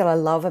one thing that I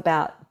love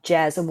about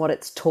jazz and what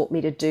it's taught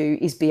me to do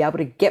is be able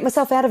to get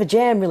myself out of a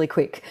jam really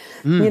quick.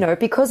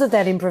 Because of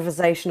that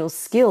improvisational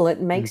skill,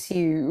 it makes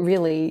you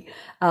really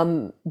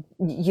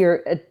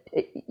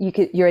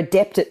you're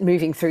adept at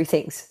moving through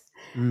things.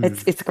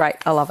 It's great.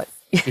 I love it.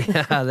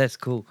 Yeah, that's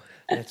cool.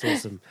 That's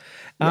awesome.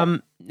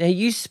 Now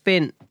you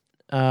spent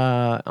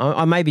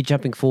I may be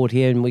jumping forward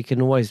here, and we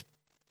can always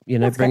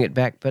bring it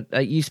back,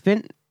 but you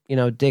spent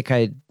a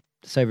decade,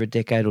 just over a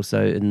decade or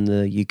so in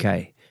the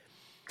UK.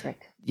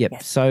 Correct. Yep.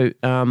 Yes. So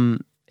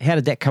how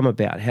did that come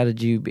about? How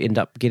did you end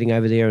up getting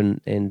over there,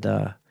 and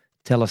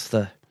tell us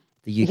the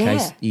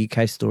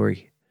UK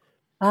story?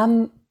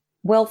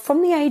 Well,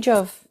 from the age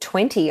of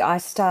 20, I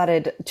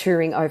started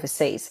touring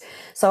overseas.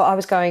 So I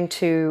was going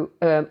to,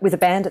 with a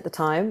band at the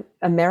time,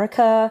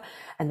 America,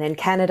 and then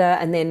Canada,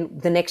 and then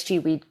the next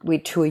year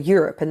we'd tour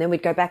Europe, and then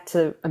we'd go back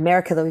to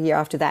America the year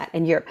after that,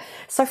 and Europe.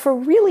 So for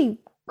really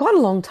quite a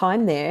long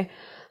time there,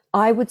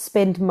 I would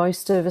spend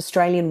most of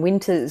Australian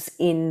winters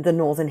in the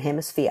Northern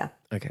Hemisphere.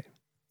 Okay.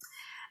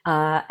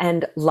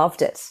 And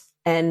loved it,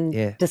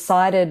 and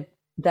decided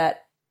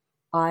that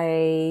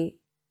I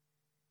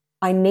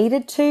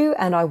needed to,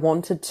 and I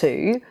wanted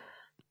to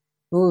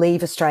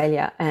leave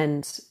Australia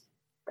and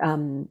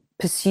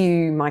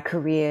pursue my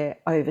career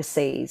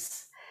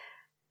overseas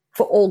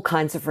for all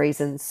kinds of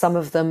reasons, some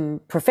of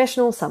them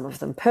professional, some of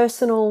them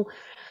personal.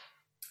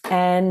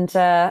 And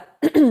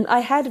I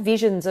had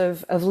visions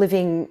of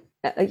living,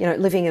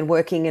 living and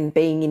working and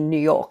being in New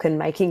York and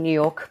making New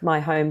York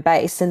my home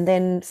base. And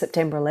then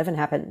September 11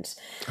 happened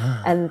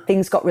and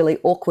things got really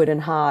awkward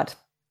and hard.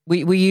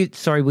 Were you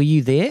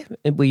there?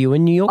 Were you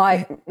in New York?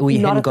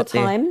 Not at the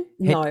time.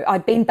 No,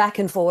 I'd been back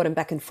and forward and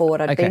back and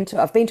forward.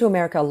 I've been to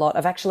America a lot.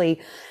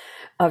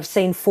 I've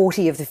seen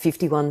 40 of the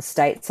 51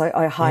 states.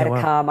 I hired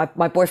a car.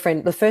 My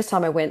boyfriend, the first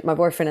time I went, my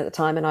boyfriend at the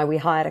time and we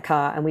hired a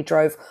car and we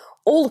drove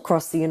all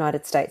across the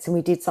United States, and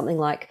we did something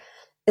like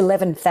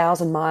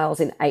 11,000 miles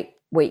in 8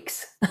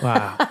 weeks.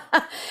 Wow.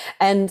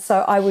 And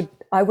so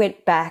I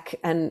went back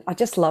and I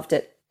just loved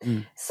it.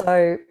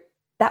 So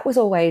that was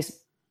always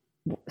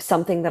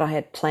something that I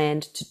had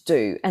planned to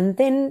do. And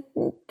then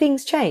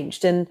things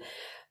changed, and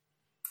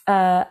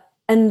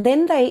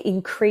then they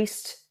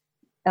increased,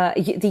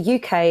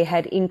 the UK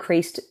had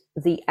increased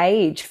the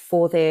age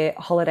for their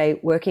holiday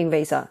working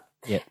visa.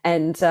 Yep.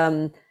 And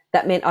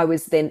that meant I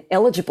was then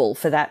eligible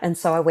for that. And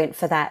so I went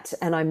for that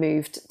and I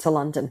moved to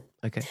London.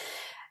 Okay.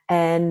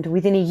 And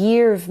within a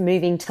year of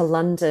moving to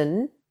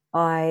London,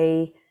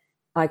 I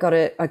got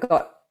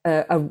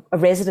a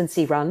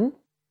residency run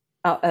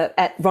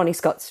at Ronnie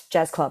Scott's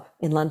Jazz Club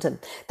in London.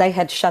 They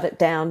had shut it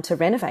down to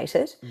renovate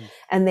it.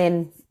 And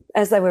then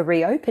as they were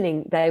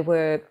reopening,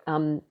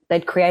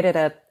 they'd created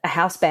a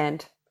house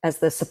band as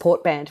the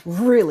support band,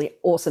 really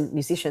awesome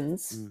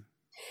musicians.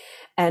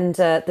 And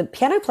the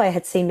piano player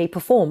had seen me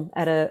perform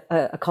at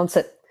a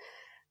concert,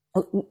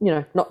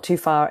 not too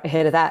far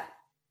ahead of that,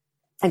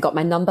 and got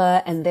my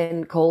number and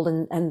then called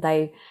and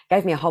they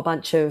gave me a whole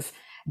bunch of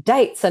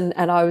dates and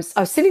I was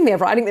sitting there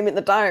writing them in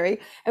the diary.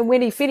 And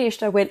when he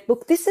finished, I went,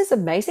 look, this is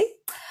amazing.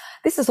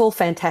 This is all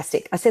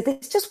fantastic. I said,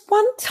 there's just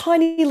one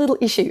tiny little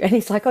issue. And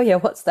he's like, oh yeah,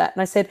 what's that?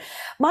 And I said,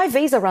 my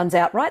visa runs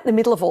out right in the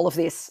middle of all of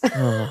this.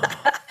 Oh.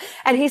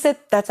 And he said,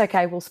 that's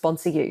okay, we'll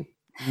sponsor you.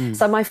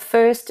 So my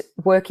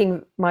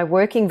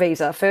working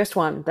visa, first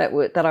one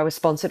that I was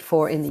sponsored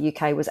for in the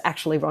UK was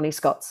actually Ronnie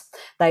Scott's.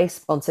 They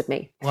sponsored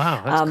me.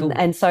 Wow, that's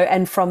cool.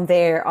 And from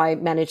there I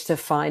managed to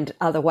find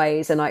other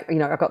ways, and I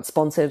got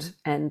sponsored,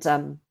 and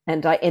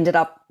I ended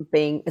up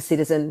being a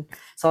citizen.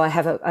 So I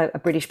have a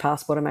British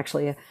passport. I'm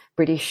actually a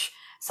British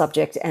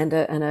subject and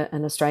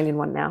an Australian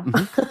one now.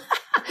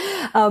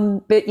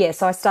 But yeah,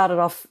 so I started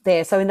off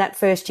there. So in that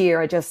first year,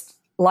 I just,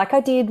 like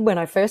I did when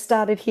I first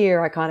started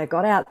here, I kind of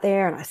got out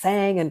there and I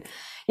sang, and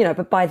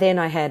but by then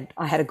I had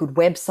a good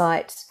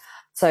website,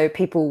 so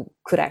people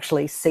could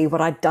actually see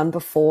what I'd done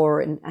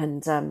before.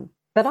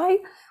 But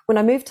when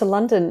I moved to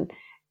London,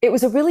 it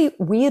was a really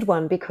weird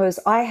one because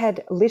I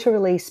had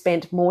literally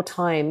spent more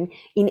time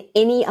in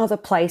any other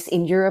place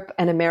in Europe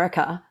and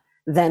America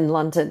than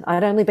London.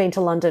 I'd only been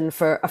to London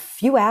for a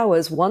few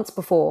hours once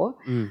before.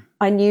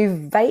 I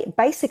knew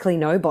basically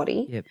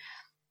nobody. Yep.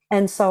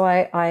 And so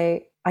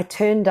I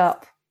turned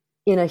up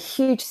in a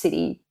huge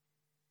city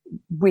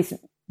with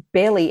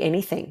barely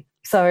anything.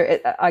 So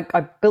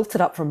I built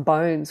it up from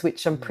bones,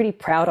 which I'm pretty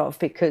proud of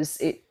because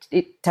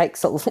it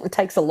takes a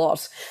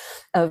lot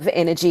of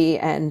energy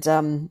and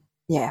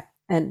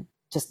and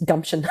just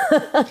gumption.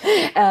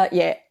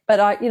 But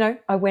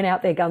I went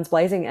out there guns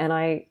blazing, and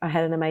I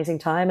had an amazing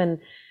time, and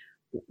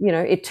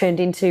it turned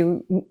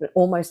into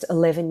almost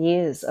 11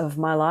 years of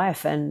my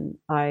life, and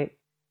I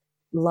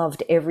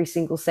loved every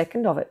single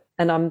second of it.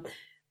 And I'm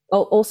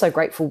also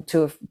grateful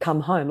to have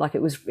come home. Like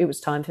it was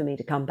time for me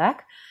to come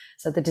back.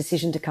 So the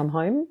decision to come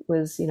home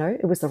was,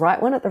 it was the right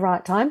one at the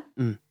right time.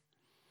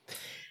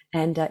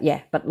 And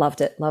but loved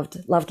it,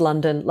 loved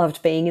London,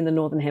 loved being in the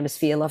Northern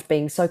Hemisphere, loved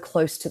being so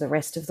close to the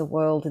rest of the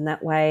world in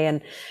that way,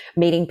 and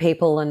meeting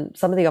people, and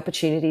some of the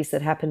opportunities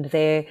that happened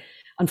there,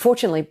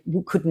 unfortunately,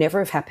 could never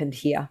have happened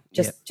here,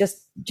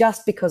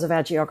 just because of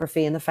our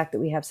geography and the fact that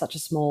we have such a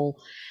small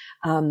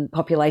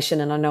population.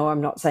 And I know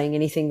I'm not saying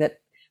anything that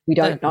we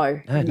don't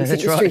know. No,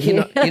 that's right.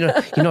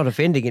 You're not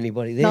offending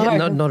anybody there.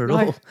 Not at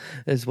all.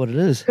 That's what it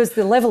is. Because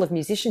the level of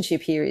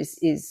musicianship here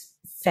is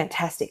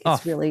fantastic.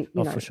 It's really,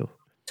 for sure,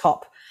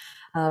 top.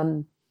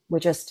 We're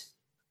just,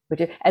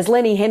 as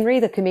Lenny Henry,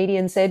 the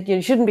comedian, said,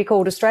 you shouldn't be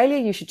called Australia.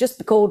 You should just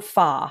be called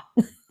far.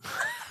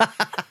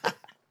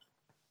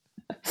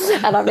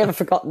 And I've never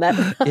forgotten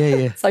that.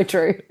 Yeah. So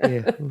true.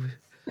 Yeah.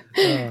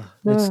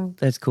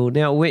 That's cool.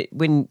 Now,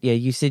 when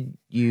you said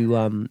you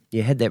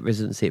had that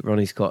residency at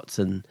Ronnie Scott's,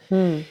 and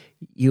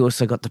you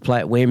also got to play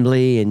at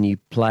Wembley, and you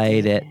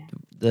played at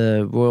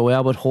the Royal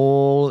Albert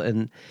Hall,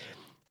 and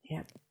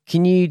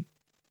can you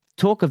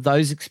talk of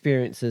those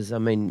experiences? I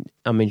mean,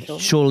 sure.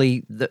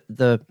 Surely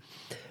the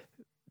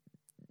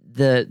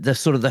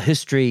sort of the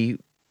history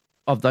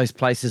of those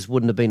places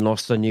wouldn't have been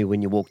lost on you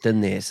when you walked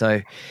in there.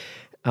 So,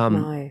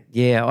 no.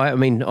 Yeah,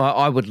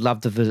 I would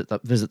love to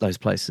visit those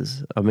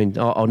places. I mean,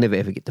 I'll never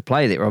ever get to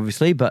play there,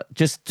 obviously, but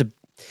just to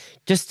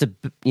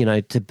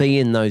to be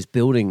in those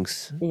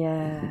buildings.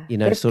 Yeah,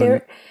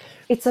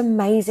 it's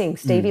amazing,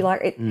 Stevie.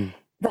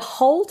 The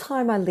whole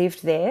time I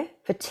lived there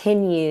for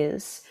 10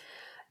 years.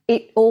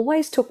 It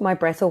always took my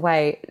breath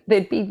away.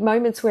 There'd be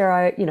moments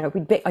where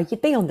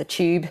you'd be on the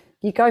tube,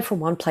 you go from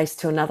one place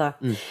to another,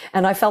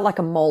 and I felt like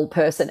a mole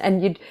person.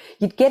 And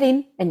you'd get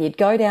in and you'd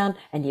go down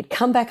and you'd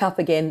come back up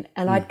again,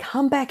 and I'd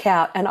come back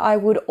out, and I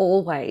would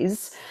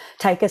always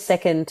take a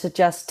second to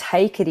just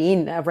take it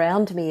in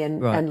around me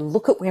and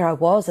look at where I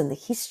was and the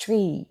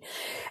history.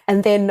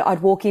 And then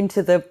I'd walk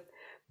into the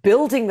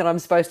building that I'm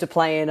supposed to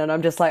play in, and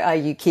I'm just like, are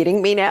you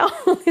kidding me now?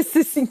 This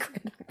is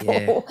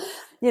incredible.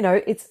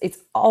 Yeah. It's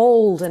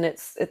old, and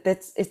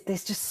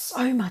there's just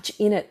so much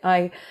in it.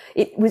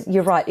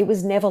 You're right. It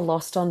was never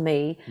lost on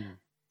me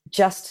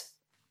just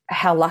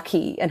how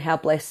lucky and how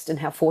blessed and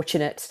how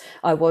fortunate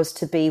I was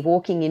to be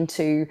walking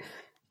into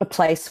a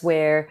place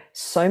where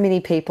so many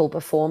people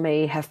before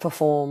me have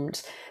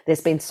performed.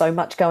 There's been so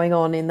much going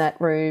on in that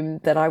room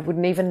that I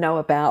wouldn't even know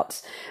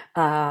about.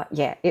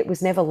 It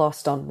was never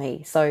lost on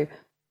me. So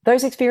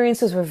those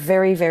experiences were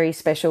very, very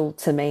special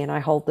to me, and I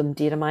hold them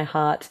dear to my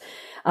heart.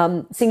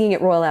 Singing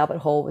at Royal Albert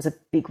Hall was a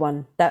big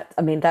one.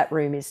 That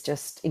room is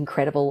just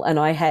incredible. And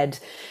I had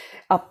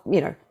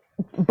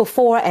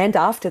before and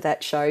after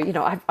that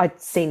show,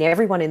 I'd seen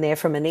everyone in there,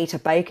 from Anita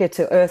Baker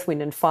to Earth,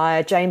 Wind and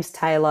Fire, James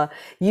Taylor,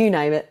 you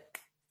name it.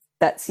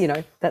 That's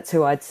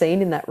who I'd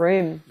seen in that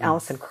room.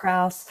 Alison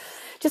Krauss,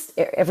 just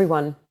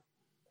everyone.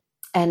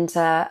 And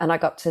I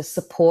got to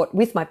support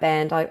with my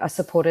band. I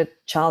supported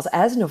Charles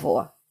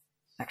Aznavour.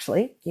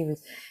 Actually, he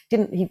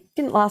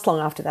didn't last long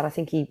after that. I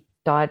think he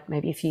died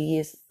maybe a few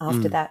years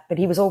after that, but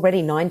he was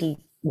already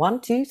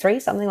 91, 2, 3,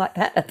 something like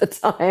that at the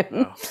time.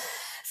 Wow.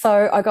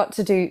 So I got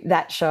to do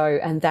that show,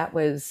 and that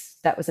was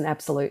an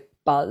absolute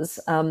buzz.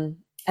 And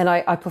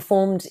I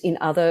performed in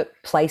other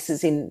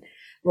places in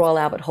Royal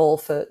Albert Hall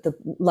for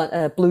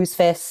the Blues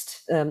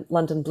Fest,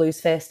 London Blues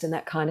Fest, and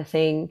that kind of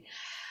thing.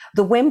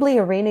 The Wembley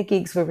Arena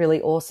gigs were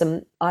really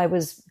awesome. I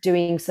was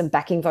doing some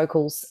backing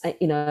vocals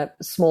in a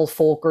small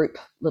 4-group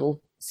little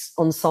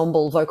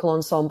vocal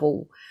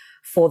ensemble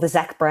for the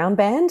Zac Brown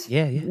band,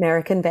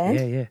 American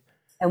band. Yeah.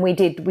 And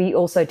we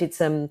also did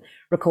some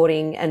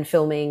recording and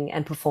filming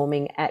and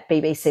performing at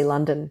BBC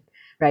London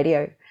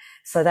Radio.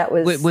 So that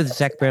was with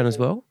Zac Brown as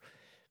well.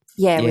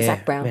 Yeah, with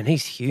Zac Brown. Man,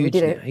 he's huge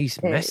now.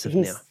 He's massive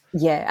now.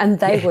 Yeah, and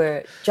they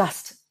were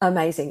just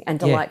amazing and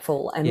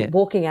delightful. And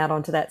walking out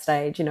onto that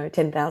stage,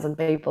 10,000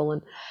 people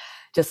and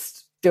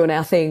just doing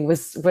our thing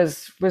was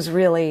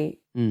really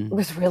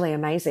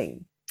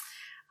amazing.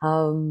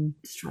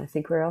 Just trying to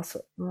think where else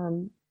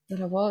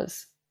that I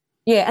was.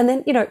 Yeah, and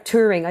then,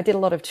 touring. I did a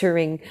lot of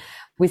touring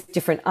with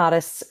different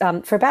artists.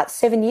 For about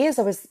 7 years,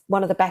 I was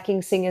one of the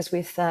backing singers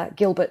with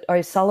Gilbert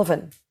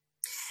O'Sullivan,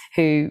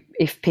 who,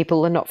 if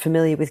people are not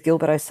familiar with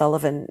Gilbert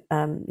O'Sullivan,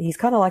 he's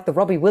kind of like the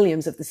Robbie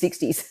Williams of the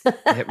 60s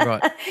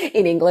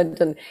in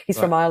England. And he's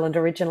from Ireland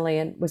originally,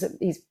 and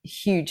he's a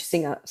huge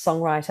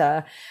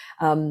singer-songwriter.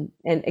 And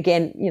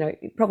again,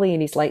 probably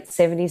in his late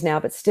 70s now,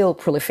 but still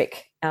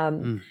prolific.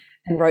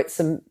 And wrote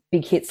some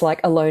big hits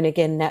like Alone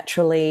Again,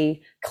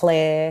 Naturally,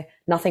 Claire,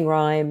 Nothing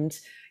Rhymed,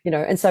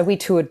 and so we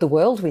toured the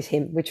world with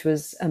him, which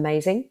was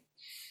amazing.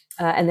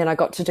 And then I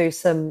got to do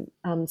some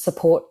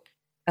support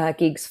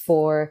gigs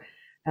for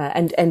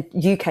and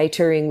UK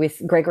touring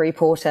with Gregory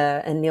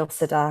Porter and Neil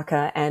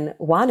Sedaka and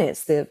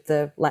Juanes,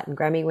 the Latin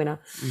Grammy winner.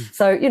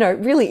 So,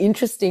 really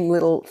interesting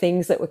little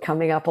things that were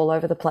coming up all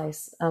over the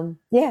place.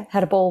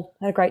 Had a ball,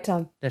 had a great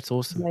time. That's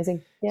awesome.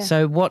 Amazing. Yeah.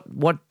 So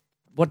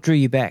what drew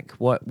you back?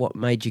 What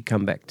made you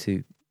come back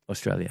to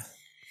Australia?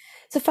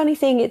 It's a funny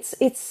thing.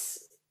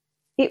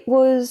 It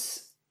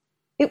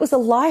was a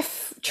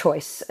life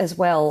choice as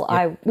well. Yep.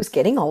 I was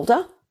getting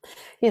older.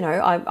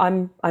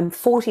 I'm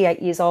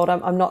 48 years old.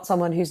 I'm not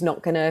someone who's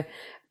not going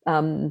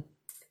to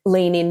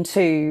lean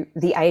into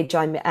the age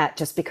I'm at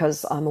just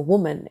because I'm a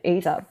woman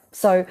either.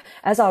 So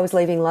as I was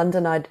leaving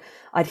London, I'd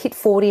hit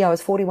 40. I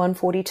was 41,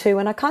 42,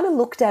 and I kind of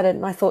looked at it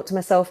and I thought to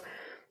myself,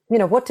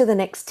 what do the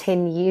next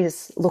 10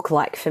 years look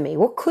like for me?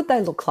 What could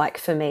they look like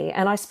for me?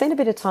 And I spent a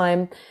bit of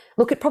time.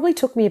 Look, it probably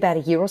took me about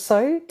a year or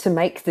so to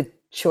make the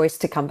choice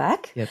to come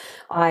back. Yep.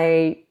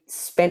 I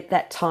spent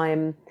that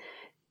time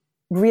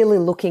really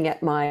looking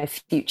at my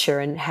future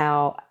and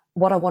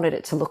what I wanted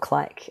it to look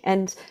like.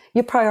 And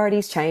your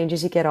priorities change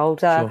as you get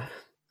older. Sure.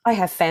 I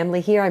have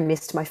family here. I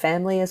missed my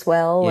family as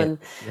well. And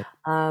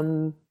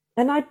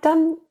I'd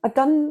done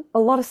a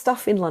lot of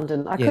stuff in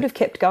London. I could have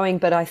kept going,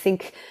 but I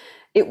think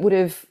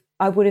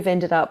I would have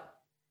ended up,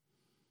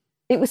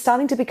 it was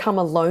starting to become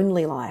a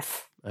lonely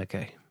life.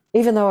 Okay.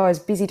 Even though I was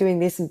busy doing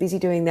this and busy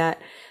doing that,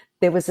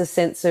 there was a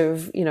sense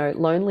of,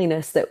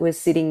 loneliness that was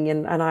sitting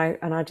in, and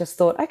I just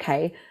thought,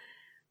 okay,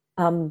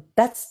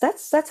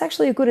 that's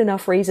actually a good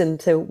enough reason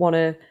to want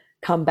to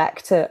come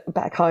back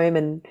home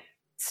and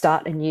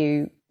start a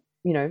new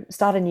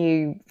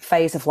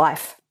phase of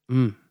life.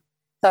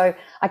 So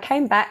I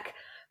came back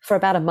for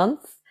about a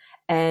month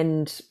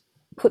and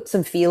put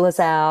some feelers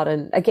out,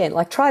 and again,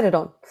 like, tried it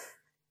on,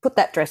 put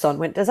that dress on,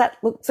 went, does that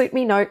suit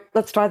me? No,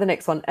 let's try the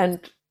next one. And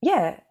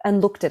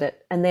looked at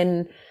it. And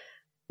then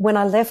when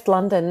I left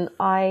London,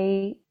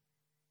 I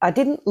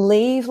didn't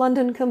leave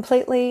London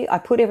completely. I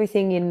put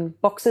everything in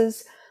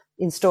boxes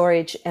in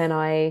storage, and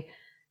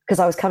because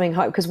I was coming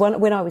home, because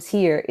when I was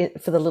here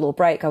for the little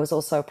break, I was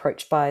also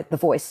approached by The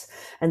Voice.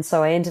 And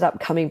so I ended up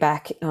coming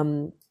back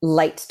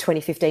late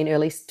 2015,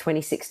 early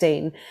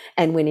 2016,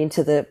 and went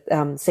into the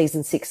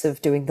season 6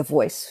 of doing The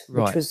Voice,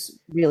 which was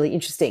really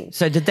interesting.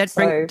 So did that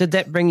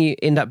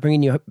end up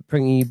bringing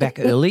you back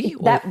early,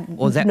 or that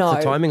was the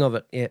timing of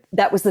it? Yeah,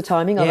 that was the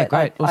timing of it.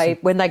 Great. Awesome.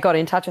 When they got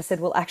in touch, I said,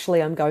 well,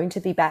 actually, I'm going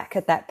to be back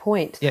at that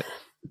point. Yep.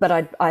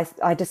 But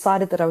I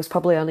decided that I was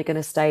probably only going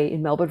to stay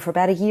in Melbourne for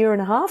about a year and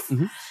a half,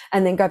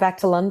 and then go back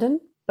to London.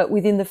 But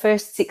within the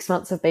first 6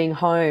 months of being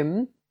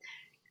home,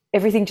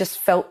 everything just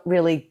felt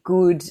really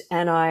good,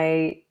 and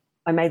I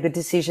made the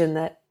decision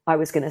that I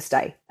was going to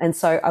stay. And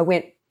so I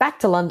went back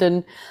to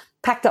London,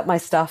 packed up my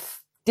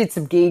stuff, did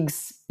some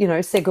gigs,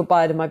 said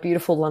goodbye to my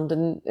beautiful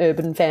London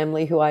urban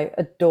family who I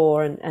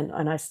adore and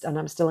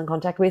I'm still in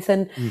contact with,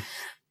 and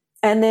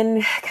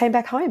then came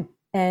back home.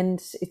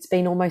 And it's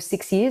been almost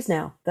 6 years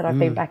now that I've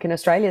been back in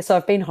Australia. So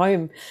I've been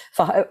home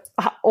for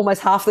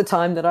almost half the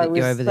time that I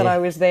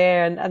was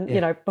there.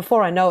 And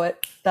before I know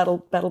it,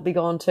 that'll be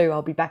gone too.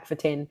 I'll be back for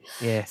 10.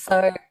 Yeah.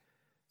 So,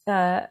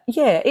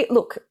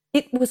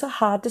 it was a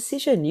hard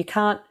decision.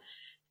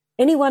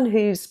 Anyone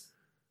who's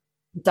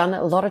done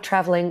a lot of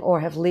traveling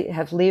or have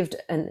lived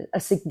a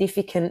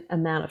significant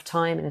amount of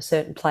time in a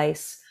certain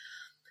place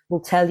will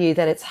tell you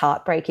that it's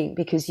heartbreaking,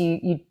 because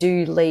you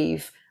do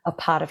leave a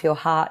part of your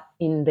heart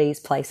in these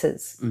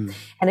places.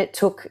 And it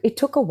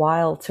took a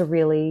while to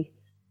really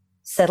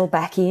settle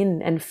back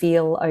in and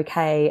feel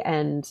okay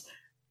and,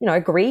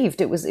 grieved.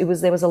 There was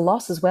a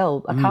loss as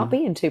well. I can't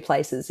be in two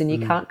places, and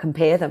you can't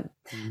compare them.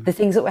 The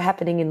things that were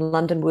happening in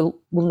London will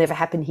never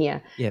happen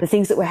here. Yep. The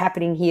things that were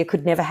happening here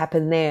could never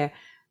happen there.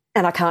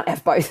 And I can't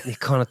have both. You're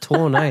kind of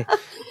torn, eh?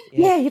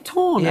 Yeah, you're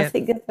torn. Yep. I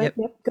think yep.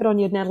 Good on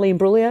you, Natalie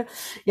Imbruglia.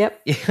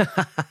 Yep. Yeah.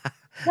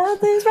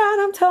 Nothing's right,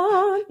 I'm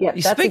torn. Yeah,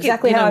 that's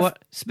exactly how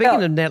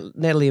Speaking of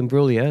Natalie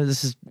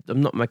Imbruglia,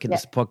 I'm not making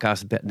this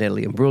podcast about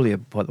Natalie Imbruglia,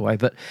 by the way,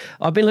 but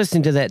I've been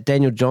listening to that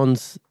Daniel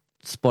Johns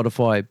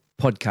Spotify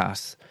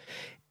podcast,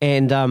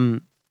 and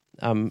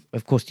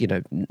of course,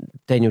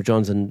 Daniel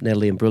Johns and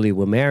Natalie Imbruglia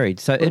were married,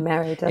 so it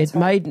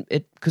made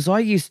it, because I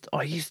used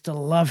to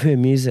love her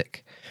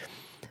music.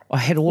 I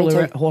had all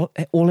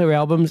her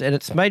albums, and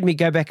it's made me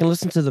go back and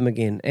listen to them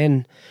again,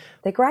 and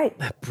they're great.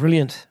 They're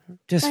brilliant.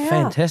 Just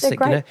fantastic.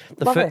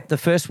 The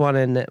first one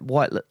in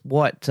White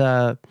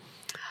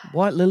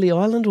Lily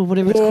Island, or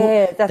whatever it's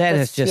called. That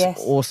is just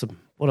awesome.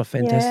 What a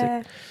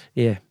fantastic.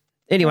 Yeah.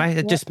 Anyway,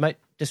 it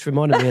just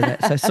reminded me of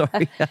that. So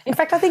sorry. In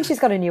fact, I think she's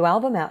got a new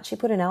album out. She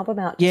put an album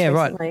out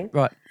recently.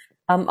 Right.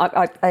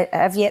 I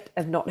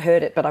have not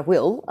heard it, but I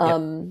will.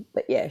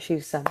 But yeah,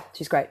 she's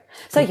great.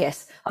 So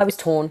yes, I was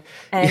torn,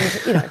 and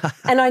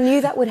and I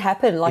knew that would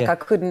happen. Like I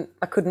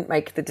couldn't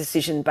make the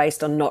decision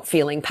based on not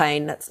feeling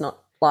pain. That's not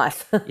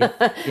life.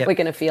 We're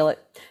going to feel it.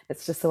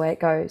 It's just the way it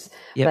goes.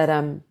 But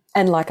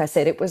and like I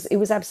said, it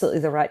was absolutely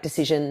the right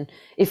decision.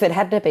 If it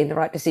hadn't been the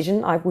right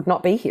decision, I would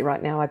not be here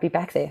right now. I'd be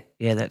back there.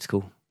 Yeah, that's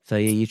cool. So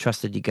you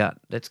trusted your gut.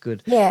 That's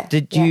good. Yeah.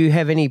 Did you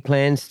have any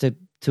plans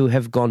to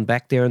have gone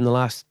back there in the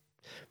last,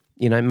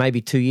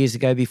 maybe 2 years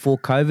ago before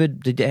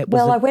COVID?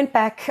 I went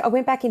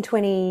back in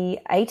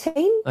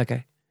 2018.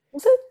 Okay.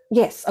 Was it?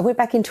 Yes, I went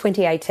back in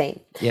 2018.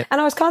 Yep. And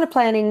I was kind of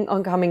planning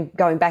on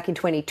going back in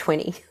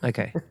 2020.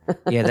 Okay.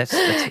 Yeah, that's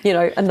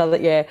another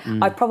year.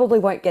 I probably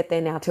won't get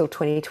there now till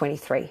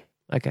 2023.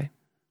 Okay.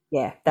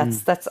 Yeah,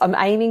 that's I'm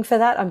aiming for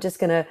that. I'm just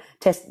going to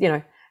test,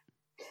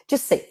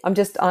 just see. I'm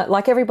just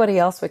like everybody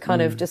else, we're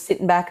kind of just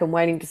sitting back and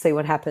waiting to see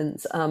what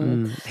happens.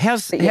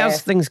 How's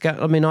things go?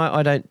 I mean,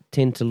 I don't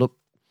tend to look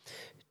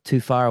too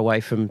far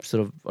away from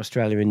sort of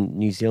Australia and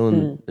New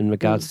Zealand in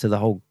regards to the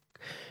whole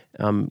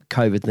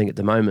COVID thing at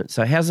the moment.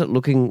 So how's it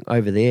looking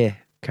over there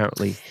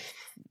currently?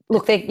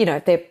 Look,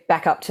 they're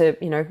back up to,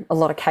 a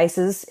lot of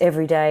cases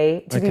every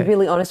day. To be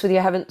really honest with you,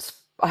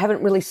 I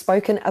haven't really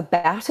spoken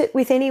about it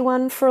with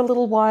anyone for a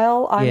little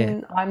while.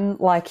 I'm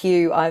like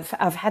you. I've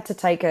had to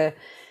take a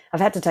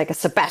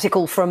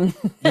sabbatical from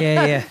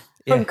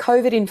from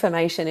COVID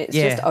information. It's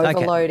just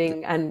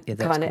overloading and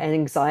kind of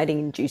anxiety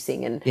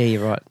inducing. And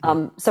you're right.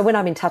 So when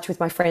I'm in touch with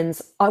my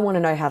friends, I want to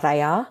know how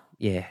they are.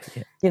 Yeah.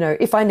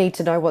 If I need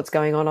to know what's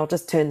going on, I'll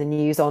just turn the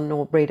news on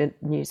or read a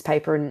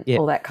newspaper and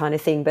all that kind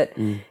of thing. But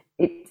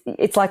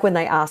it's like when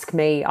they ask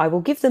me, I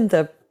will give them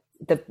the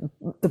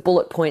the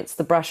bullet points,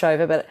 the brush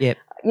over, but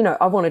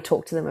I want to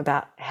talk to them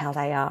about how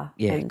they are,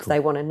 and they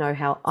want to know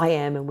how I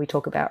am, and we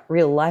talk about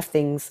real life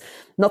things.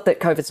 Not that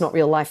COVID's not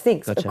real life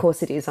things, of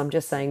course it is. I'm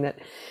just saying that,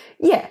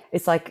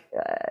 it's like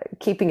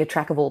keeping a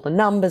track of all the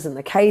numbers and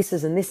the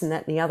cases and this and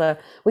that and the other.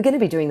 We're going to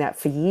be doing that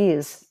for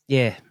years.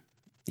 Yeah.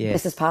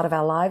 This is part of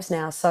our lives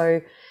now,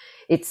 so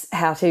it's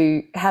how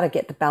to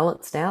get the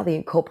balance now, the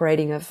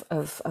incorporating of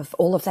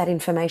all of that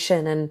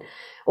information, and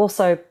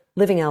also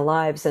living our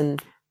lives and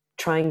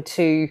trying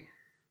to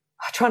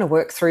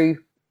work through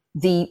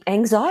the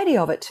anxiety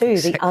of it too,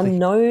 the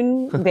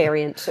unknown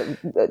variant.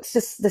 It's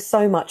just, there's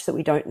so much that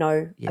we don't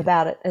know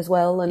about it as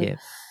well. And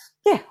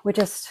we're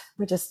just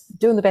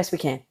doing the best we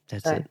can.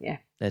 That's it. Yeah.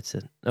 That's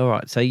it. All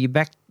right. So you've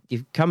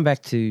come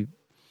back to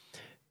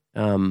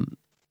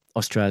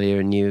Australia,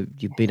 and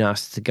you've been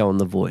asked to go on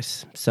The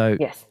Voice. So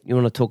you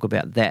want to talk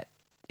about that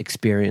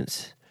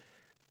experience?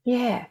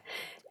 Yeah.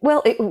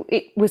 Well,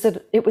 it was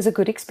a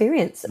good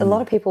experience. A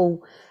lot of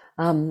people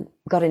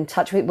got in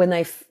touch with when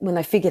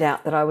they figured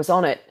out that I was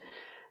on it.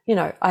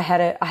 I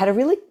had a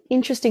really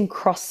interesting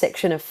cross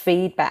section of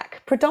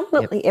feedback.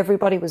 Predominantly,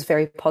 everybody was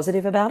very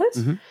positive about it,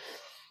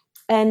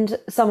 and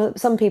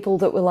some people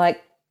that were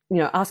like,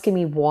 asking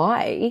me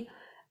why,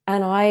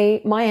 and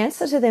my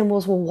answer to them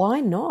was, well, why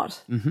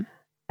not?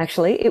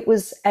 Actually, it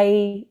was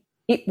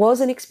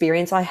an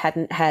experience I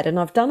hadn't had, and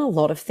I've done a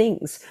lot of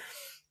things.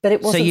 But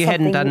it wasn't. So you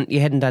hadn't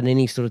done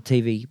any sort of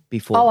TV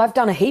before? Oh, I've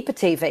done a heap of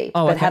TV.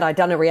 Oh, but had I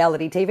done a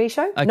reality TV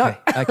show? Okay, no.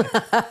 Okay.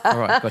 All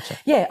right, gotcha.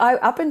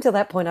 Up until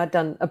that point, I'd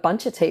done a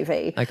bunch of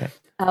TV. Okay.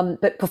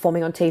 But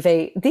performing on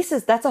TV,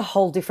 that's a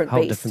whole different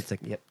beast. Different thing.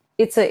 Yep.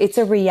 It's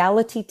a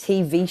reality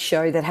TV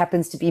show that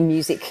happens to be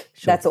music.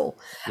 Sure. That's all.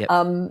 Yep.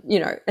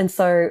 And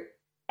so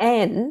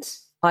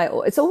it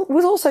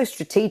was also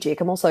strategic.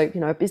 I'm also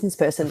a business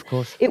person. Of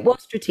course. It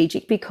was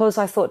strategic because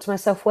I thought to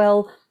myself,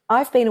 well,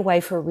 I've been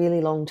away for a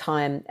really long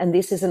time, and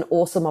this is an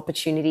awesome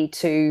opportunity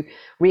to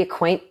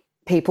reacquaint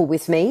people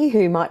with me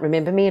who might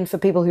remember me. And for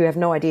people who have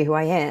no idea who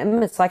I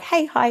am, it's like,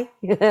 hey, hi,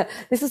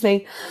 this is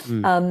me.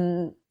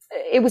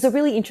 It was a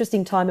really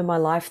interesting time in my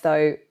life,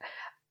 though.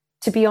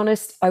 To be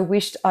honest, I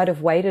wished I'd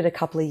have waited a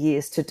couple of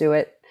years to do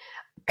it.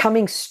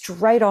 Coming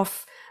straight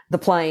off the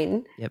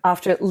plane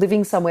after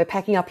living somewhere,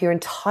 packing up your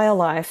entire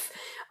life,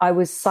 I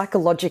was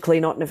psychologically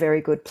not in a very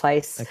good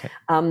place. Okay.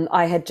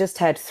 I had just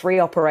had 3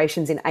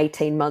 operations in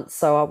 18 months,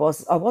 so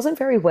I wasn't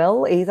very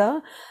well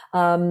either,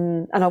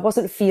 and I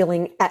wasn't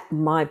feeling at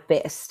my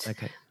best.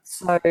 Okay.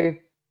 So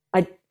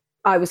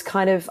I was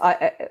kind of,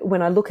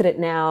 when I look at it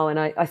now and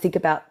I think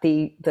about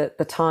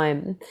the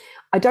time,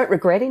 I don't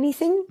regret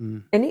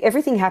anything.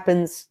 Everything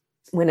happens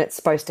when it's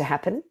supposed to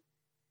happen.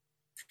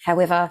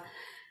 However,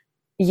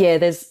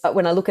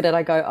 when I look at it,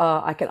 I go,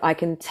 I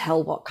can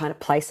tell what kind of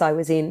place I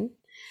was in.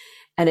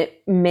 And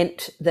it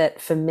meant that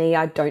for me,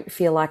 I don't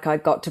feel like I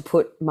got to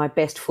put my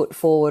best foot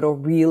forward or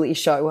really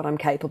show what I'm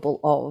capable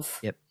of.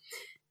 Yep.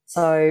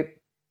 So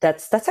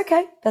that's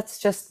okay. That's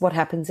just what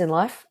happens in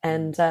life.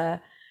 And,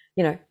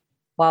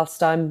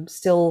 whilst I'm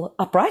still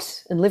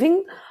upright and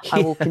living,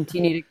 I will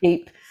continue to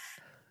keep,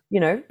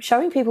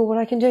 showing people what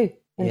I can do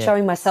and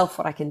showing myself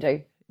what I can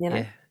do,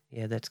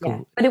 Yeah, that's cool.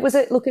 Yeah. But it was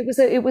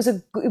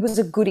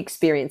a good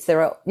experience.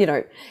 There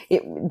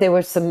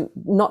were some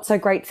not so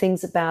great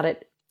things about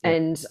it.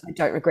 And I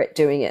don't regret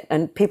doing it.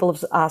 And people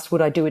have asked,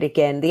 would I do it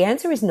again? The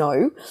answer is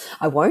no,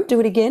 I won't do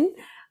it again.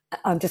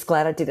 I'm just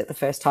glad I did it the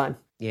first time.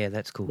 Yeah,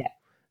 that's cool. Yeah.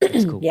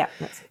 That's cool. Yeah.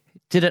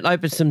 Did it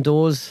open some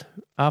doors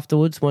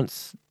afterwards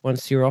once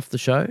you're off the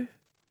show?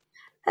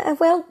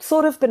 Well,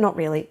 sort of, but not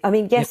really. I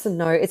mean, yes and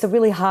no. It's a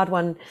really hard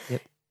one.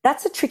 Yep.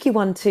 That's a tricky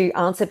one to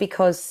answer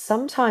because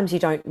sometimes you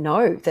don't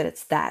know that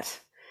it's that.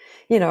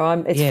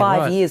 It's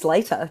 5 years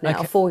later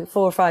now, 4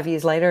 or 5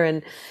 years later,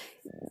 and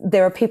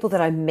there are people that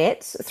I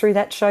met through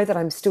that show that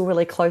I'm still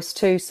really close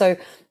to. So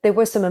there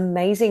were some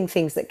amazing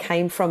things that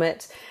came from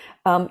it,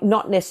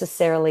 not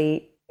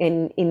necessarily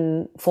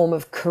in form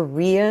of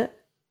career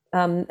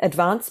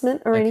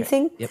advancement or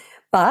anything,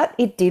 but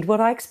it did what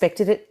I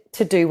expected it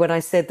to do when I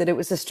said that it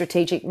was a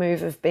strategic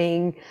move of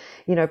being,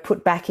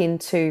 put back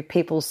into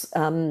people's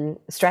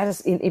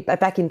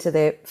back into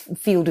their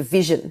field of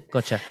vision.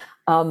 Gotcha.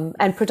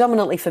 And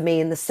predominantly for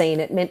me in the scene,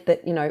 it meant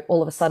that,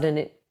 all of a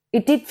sudden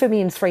it did for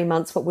me in 3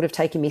 months what would have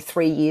taken me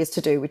 3 years to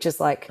do, which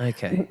is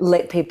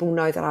let people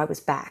know that I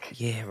was back.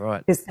 Yeah,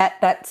 right. Because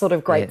that sort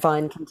of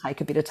grapevine can take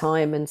a bit of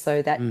time, and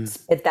so that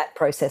sped that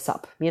process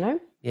up, Yeah.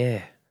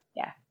 Yeah.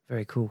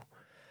 Very cool.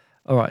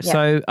 All right.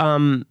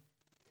 Yeah.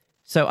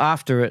 So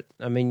after it,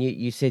 I mean,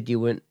 you said you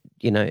weren't,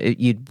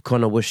 you'd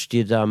kind of wished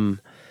you'd done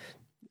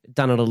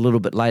it a little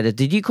bit later.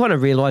 Did you kind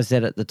of realise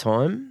that at the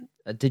time?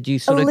 Did you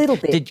sort of... A little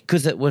bit.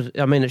 Because it was,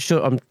 I mean, it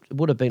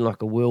would have been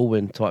like a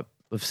whirlwind type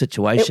of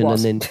situation, and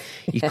then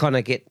you kind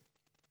of get,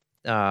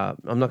 I'm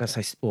not going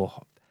to say,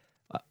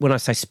 when I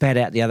say spat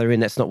out the other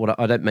end, that's not what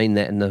I don't mean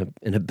that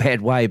in a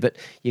bad way, but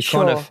you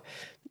kind of,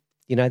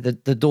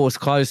 the door's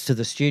closed to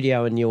the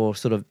studio, and you're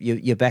sort of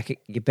you're back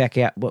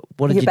out.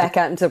 What did you back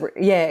out into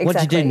exactly. What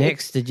did you do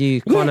next? Did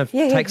you kind of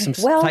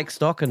take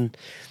stock and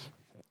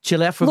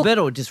chill out for a bit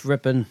or just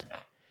rip in?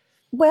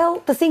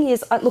 Well, the thing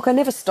is, I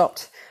never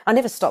stopped. I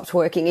never stopped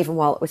working even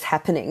while it was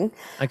happening.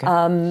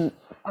 Okay.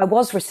 I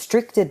was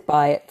restricted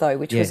by it though,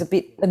 which was a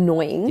bit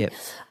annoying. Yep.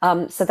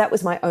 So that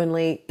was the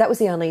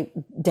only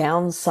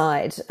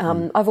downside.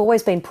 I've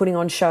always been putting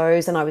on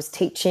shows, and I was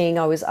teaching.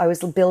 I was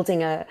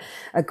building a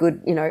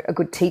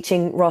good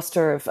teaching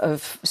roster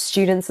of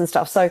students and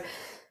stuff. So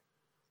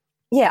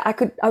yeah,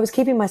 I was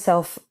keeping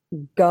myself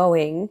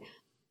going.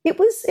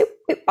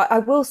 I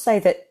will say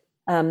that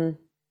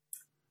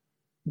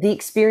the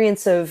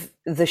experience of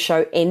the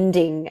show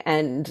ending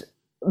and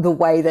the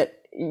way that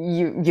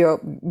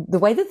the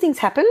way that things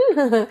happen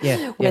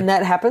when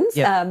that happens,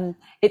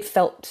 it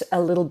felt a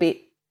little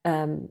bit,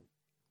 we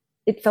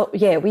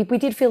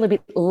did feel a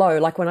bit low.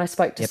 Like when I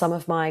spoke to some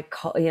of my,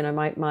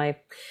 my,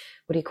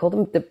 what do you call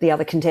them? The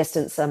other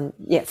contestants,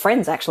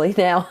 friends actually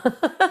now,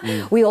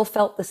 we all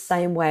felt the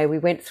same way. We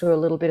went through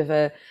a little bit of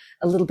a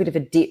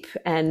dip,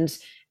 and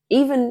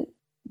even,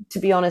 to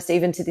be honest,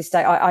 even to this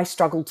day, I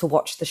struggle to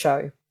watch the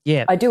show.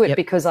 Yeah, I do it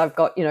because I've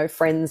got,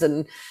 friends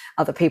and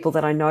other people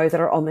that I know that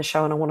are on the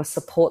show, and I want to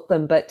support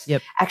them. But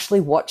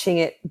actually watching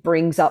it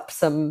brings up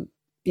some,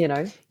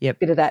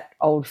 bit of that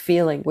old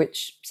feeling,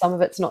 which some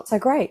of it's not so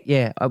great.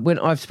 Yeah, when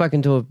I've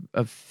spoken to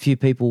a few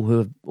people who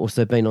have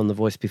also been on The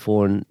Voice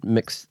before and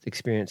mixed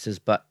experiences,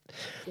 but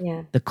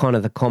the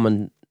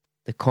common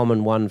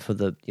one for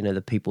the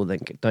the people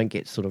that don't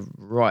get sort of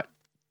right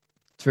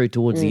through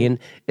towards the end,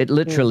 it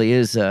literally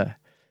is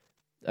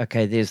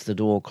okay, there's the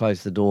door,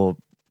 close the door.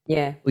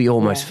 Yeah. We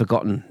almost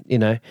forgotten,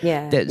 Yeah.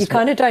 You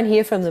kind of don't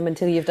hear from them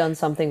until you've done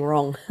something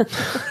wrong.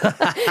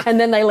 And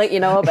then they let you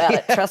know about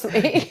it, trust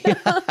me.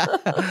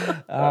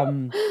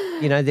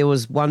 There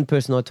was one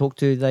person I talked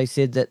to, they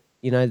said that,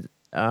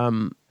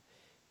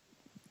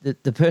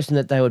 the person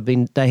that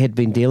they had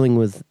been dealing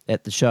with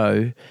at the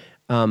show,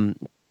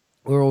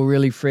 were all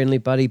really friendly,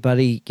 buddy,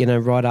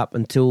 right up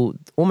until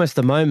almost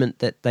the moment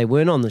that they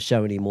weren't on the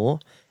show anymore.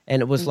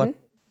 And it was like,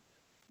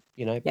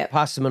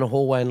 pass them in a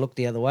hallway and look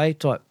the other way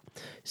type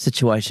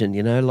situation,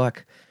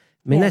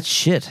 that's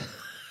shit.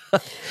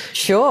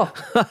 Sure.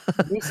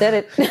 You said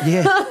it.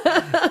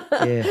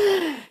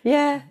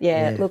 Yeah.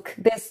 Look,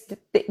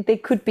 there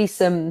could be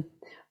some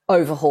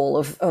overhaul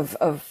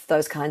of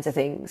those kinds of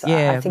things.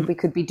 I think we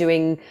could be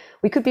doing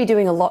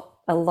a lot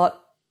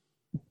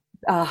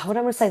I don't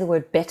want to say the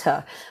word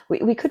better.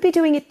 We could be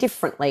doing it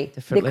differently.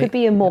 There could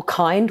be a more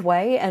kind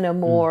way and a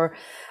more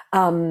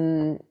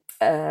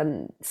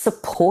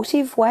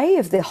supportive way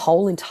of the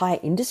whole entire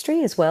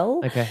industry as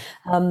well. Okay.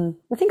 I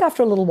think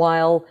after a little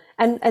while,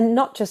 and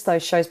not just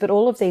those shows, but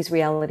all of these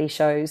reality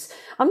shows,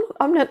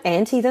 I'm not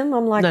anti them.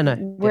 I'm like,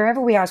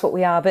 wherever we are is what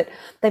we are, but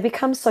they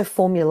become so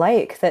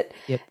formulaic that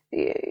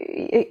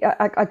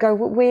I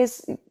go,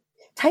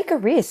 take a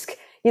risk.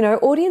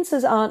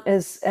 Audiences aren't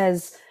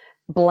as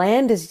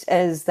bland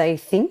as they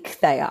think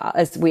they are,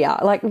 as we are.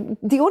 Like,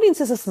 the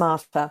audiences are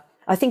smarter.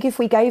 I think if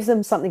we gave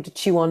them something to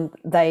chew on,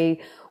 they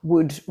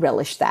would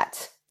relish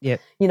that. Yeah.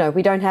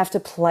 We don't have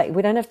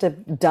to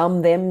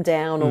dumb them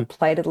down or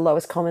play to the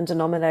lowest common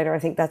denominator. I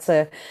think that's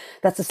a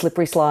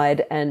slippery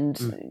slide, and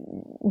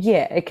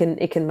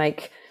it can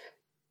make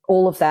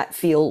all of that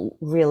feel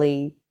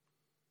really,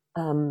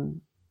 I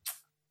don't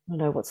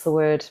know what's the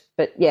word,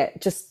 but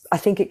I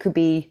think it could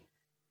be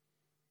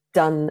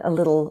done a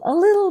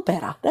little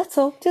better. That's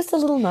all, just a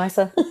little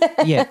nicer.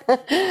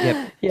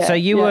 So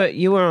you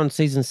were on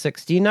season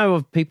 6. Do you know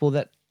of people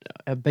that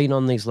have been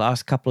on these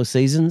last couple of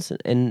seasons,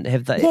 and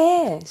have they?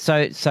 Yeah.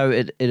 So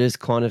it is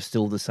kind of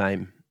still the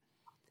same.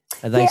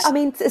 I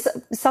mean,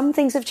 some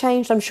things have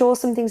changed. I'm sure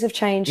some things have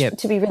changed.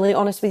 To be really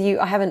honest with you,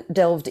 I haven't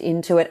delved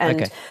into it,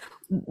 and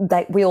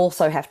we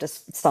also have to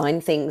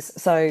sign things.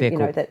 So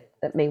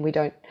that mean we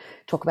don't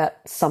talk about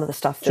some of the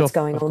stuff that's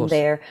going on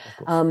there.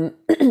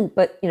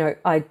 But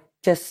I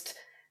just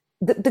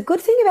the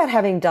good thing about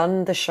having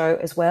done the show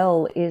as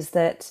well is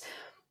that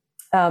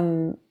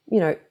when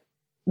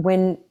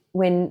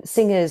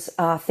singers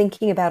are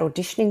thinking about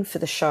auditioning for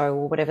the show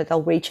or whatever,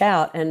 they'll reach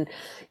out and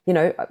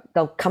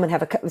they'll come and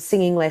have a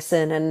singing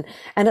lesson, and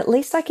at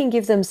least I can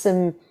give them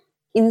some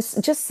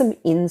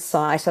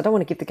insight. I don't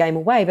want to give the game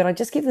away, but I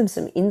just give them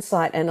some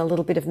insight and a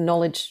little bit of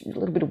knowledge, a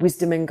little bit of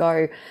wisdom, and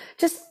go,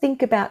 just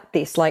think about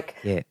this.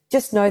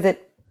 Just know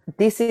that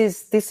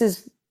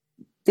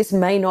this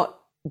may not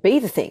be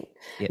the thing.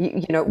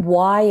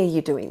 Why are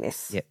you doing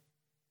this?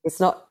 It's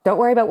not, don't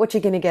worry about what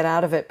you're going to get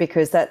out of it,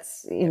 because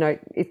that's,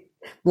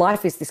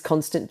 life is this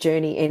constant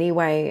journey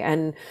anyway.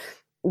 And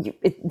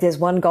there's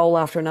one goal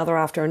after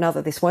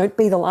another. This won't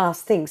be the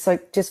last thing. So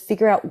just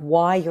figure out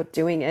why you're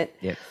doing it.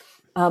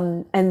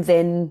 And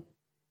then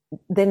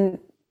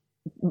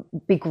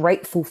be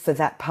grateful for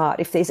that part.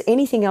 If there's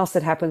anything else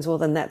that happens, well,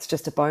 then that's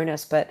just a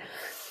bonus. But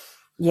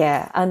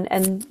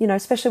and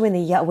especially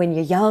when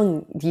you're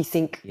young, you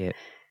think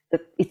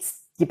that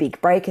it's your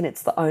big break and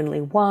it's the only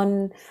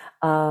one.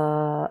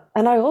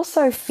 And I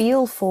also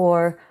feel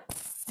for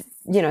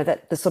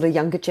that the sort of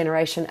younger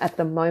generation at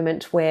the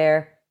moment,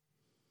 where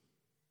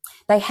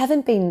they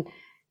haven't been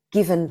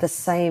given the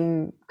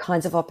same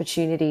kinds of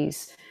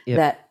opportunities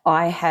that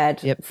I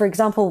had. For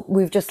example,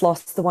 we've just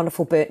lost the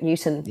wonderful Bert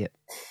Newton.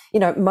 You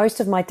know,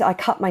 I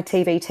cut my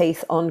TV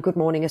teeth on Good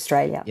Morning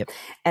Australia,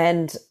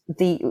 and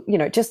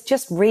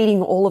just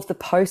reading all of the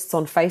posts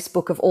on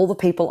Facebook of all the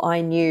people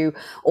I knew,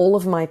 all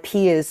of my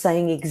peers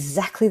saying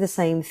exactly the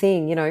same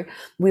thing. You know,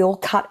 we all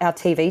cut our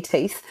TV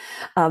teeth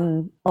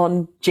on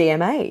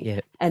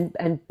GMA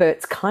and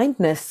Bert's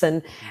kindness,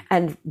 and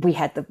we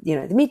had the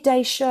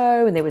midday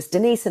show, and there was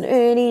Denise and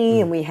Ernie,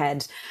 and we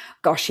had,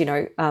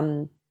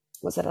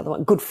 what's that other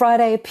one? Good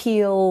Friday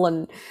Appeal,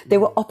 and there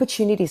were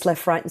opportunities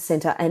left, right, and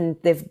centre, and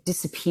they've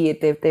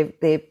disappeared.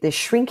 They're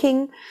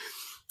shrinking.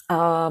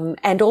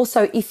 And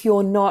also, if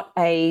you're not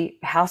a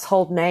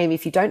household name,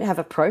 if you don't have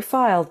a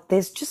profile,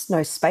 there's just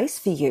no space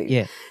for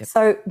you.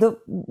 So the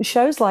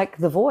shows like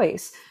The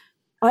Voice,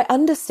 I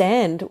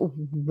understand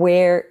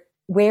where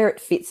it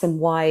fits and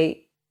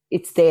why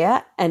it's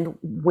there, and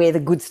where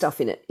the good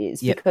stuff in it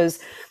is, because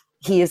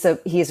here's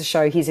a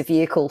show, here's a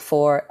vehicle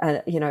for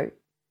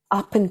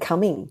up and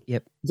coming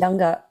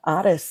younger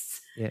artists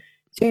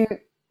to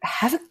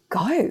have a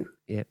go.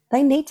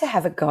 They need to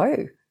have a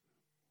go.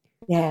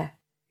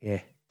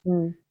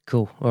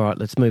 Cool. All right,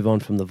 let's move on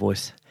from The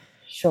Voice.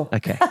 Sure.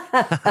 Okay.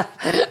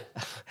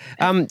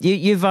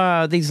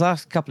 You've these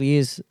last couple of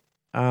years,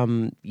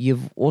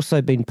 you've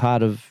also been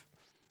part of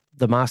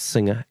The Masked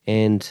Singer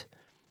and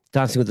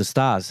Dancing with the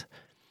Stars.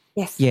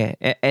 Yes. Yeah,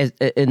 as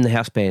in the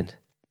house band.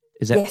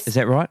 Is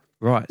that right?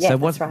 Right. Yeah, so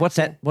what's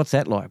that? What's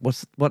that like?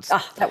 What's?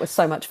 That was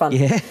so much fun.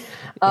 Yeah.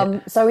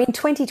 So in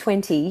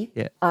 2020,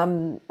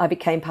 I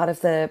became part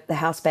of the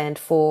house band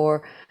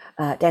for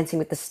Dancing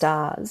with the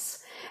Stars,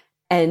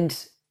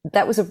 and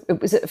it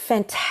was a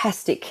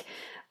fantastic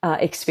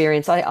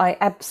experience. I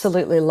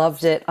absolutely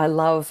loved it. I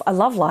love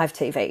live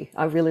TV.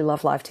 I really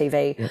love live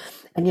TV.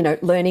 And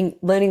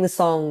learning the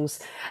songs,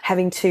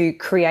 having to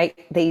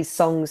create these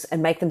songs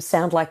and make them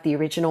sound like the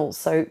originals.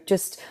 So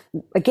just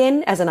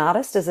again, as an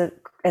artist, as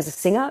a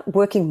singer,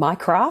 working my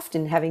craft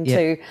and having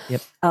to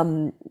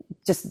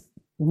just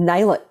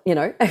nail it.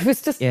 It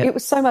was just it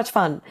was so much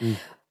fun.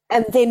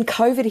 And then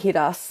COVID hit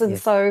us, and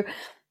so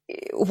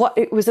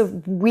it was a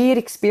weird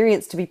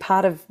experience to be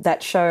part of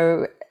that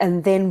show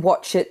and then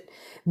watch it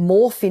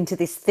morph into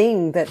this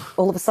thing that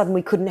all of a sudden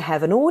we couldn't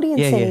have an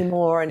audience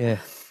anymore.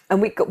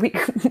 And we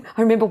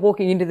I remember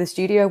walking into the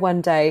studio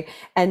one day,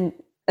 and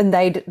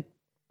they'd,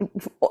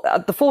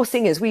 the four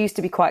singers, we used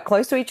to be quite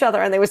close to each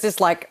other, and there was this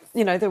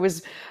there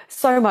was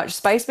so much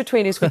space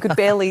between us we could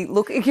barely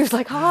look. He was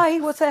like, "Hi,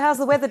 how's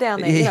the weather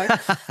down there?"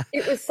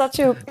 It was such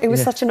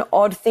an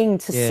odd thing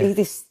to see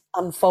this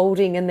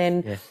unfolding, and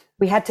then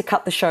we had to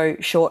cut the show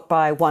short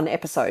by one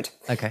episode.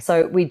 Okay.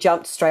 So we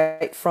jumped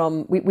straight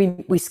from,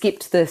 we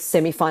skipped the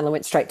semi-final and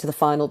went straight to the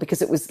final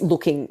because it was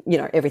looking,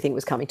 everything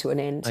was coming to an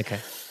end. Okay.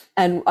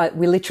 And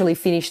we literally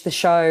finished the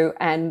show,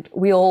 and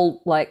we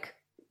all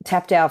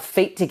tapped our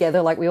feet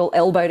together, we all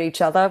elbowed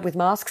each other with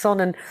masks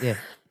on,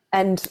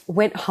 and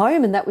went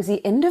home, and that was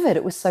the end of it.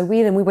 It was so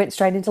weird, and we went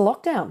straight into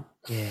lockdown.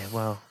 Yeah,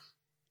 wow.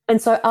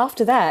 And so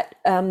after that,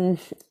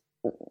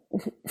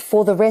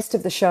 for the rest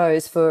of the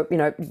shows, for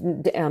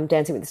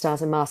Dancing with the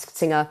Stars and Masked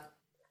Singer,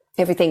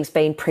 everything's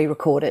been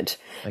pre-recorded.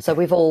 Okay. So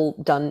we've all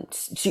done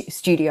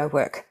studio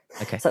work.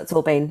 Okay. So it's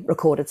all been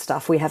recorded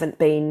stuff. We haven't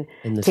been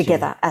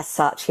together as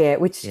such,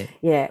 which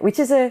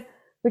is a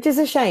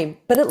shame.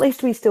 But at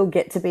least we still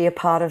get to be a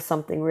part of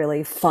something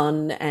really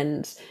fun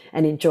and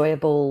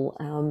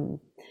enjoyable.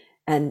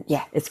 And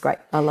it's great.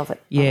 I love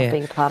it. I love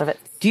being a part of it.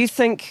 Do you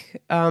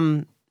think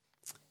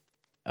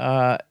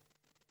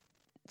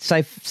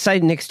say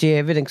next year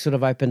everything sort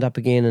of opened up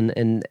again,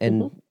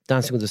 and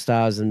Dancing with the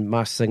Stars and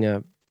Masked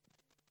Singer,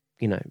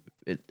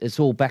 it's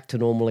all back to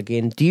normal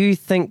again. Do you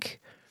think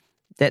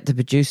that the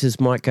producers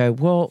might go,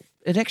 well,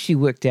 it actually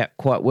worked out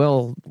quite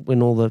well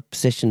when all the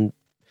session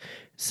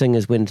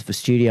singers went into the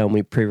studio and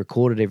we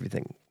pre-recorded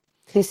everything?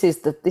 Is this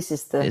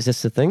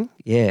the thing?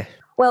 Yeah.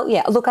 Well,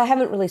 yeah. Look, I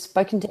haven't really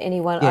spoken to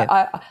anyone.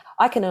 Yeah.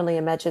 I can only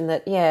imagine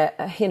that.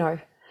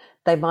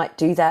 They might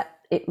do that.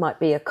 It might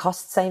be a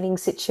cost-saving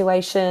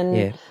situation.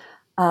 Yeah.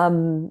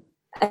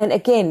 And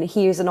again,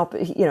 here's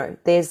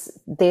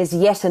there's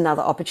yet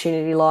another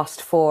opportunity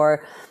lost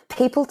for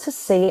people to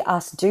see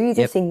us do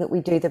the thing that we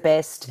do the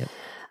best. Yep.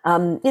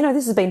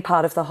 This has been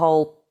part of the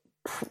whole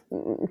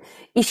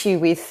issue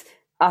with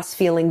us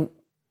feeling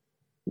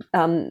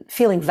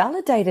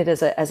validated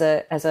as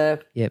a.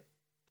 Yep.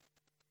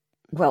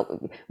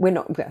 Well, we're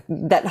not,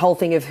 that whole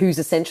thing of who's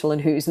essential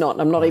and who's not.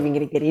 I'm not even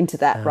going to get into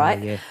that,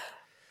 right? Yeah.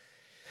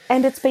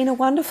 And it's been a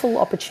wonderful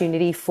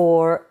opportunity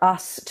for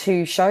us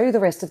to show the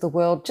rest of the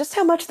world just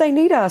how much they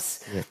need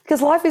us,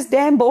 because life is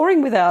damn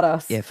boring without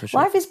us. Yeah, for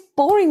sure. Life is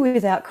boring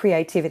without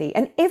creativity,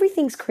 and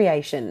everything's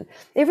creation.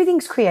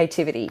 Everything's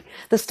creativity.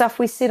 The stuff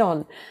we sit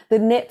on, the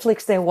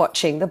Netflix they're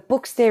watching, the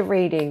books they're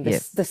reading,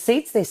 the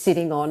seats they're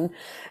sitting on,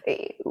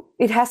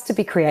 it has to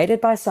be created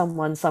by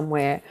someone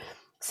somewhere.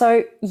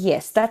 So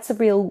yes, that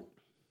will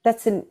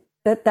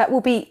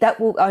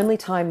only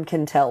time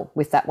can tell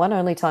with that one.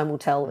 Only time will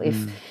tell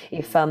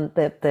if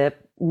the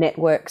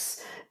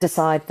networks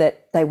decide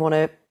that they want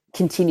to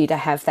continue to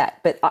have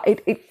that. But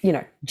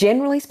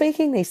generally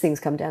speaking, these things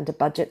come down to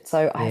budget.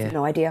 So I have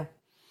no idea.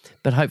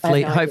 But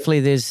hopefully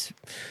there's,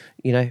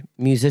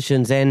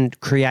 musicians and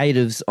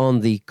creatives on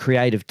the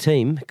creative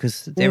team,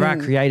 because there are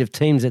creative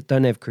teams that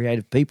don't have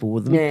creative people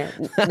with them. Yeah,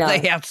 no.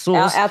 They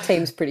outsource. Our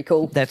team's pretty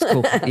cool. That's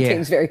cool. Our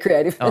team's very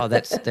creative. Oh,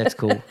 that's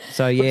cool.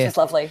 So which is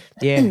lovely.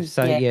 Yeah.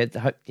 So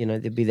hope,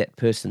 there'll be that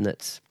person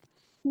that's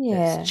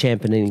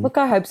championing. Look,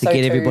 I hope so to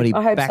get too. everybody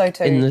I hope back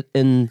so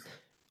too.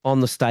 on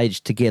the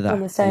stage together.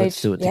 On the stage,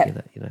 let's do it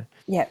together.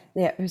 Yeah.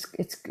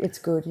 It's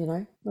good.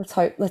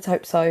 Let's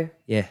hope so.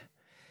 Yeah.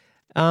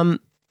 I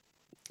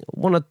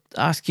want to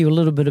ask you a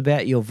little bit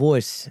about your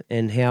voice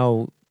and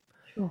how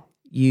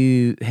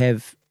you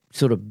have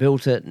sort of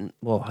built it.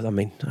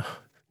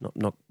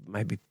 Not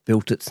maybe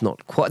built. It's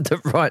not quite the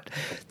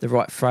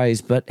right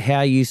phrase, but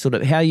how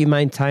you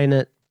maintain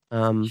it.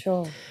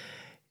 Sure.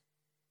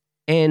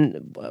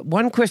 And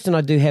one question I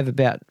do have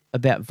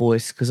about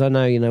voice, because I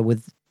know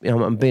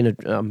I'm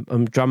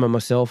a drummer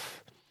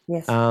myself.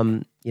 Yes.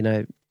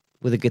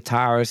 With a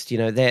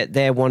guitarist,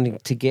 they're wanting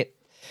to get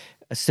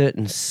a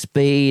certain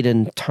speed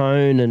and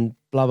tone and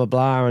blah, blah,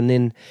 blah. And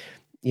then,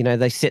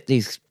 they set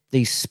these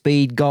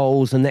speed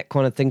goals and that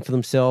kind of thing for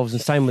themselves,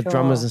 and same with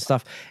drummers and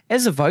stuff.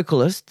 As a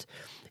vocalist,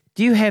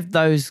 do you have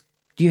those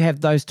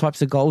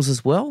types of goals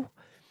as well?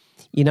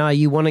 Are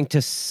you wanting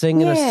to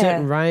sing in a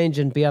certain range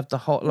and be able to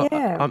hold?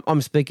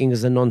 I'm speaking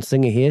as a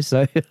non-singer here,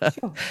 so.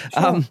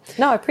 Sure.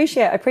 No, I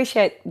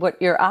appreciate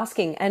what you're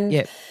asking.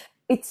 And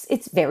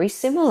it's very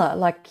similar.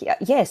 Like,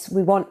 yes,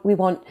 we want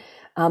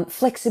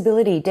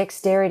flexibility,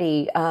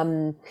 dexterity,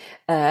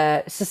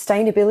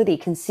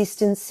 sustainability,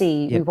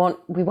 consistency. Yep.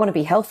 We want to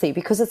be healthy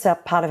because it's a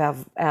part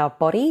of our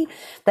body.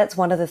 That's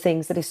one of the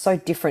things that is so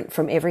different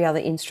from every other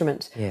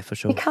instrument. Yeah, for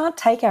sure. We can't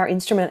take our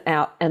instrument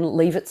out and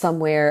leave it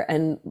somewhere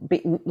and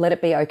let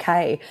it be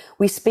okay.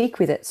 We speak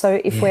with it.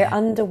 So if we're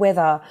under the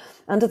weather,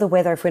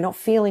 if we're not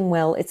feeling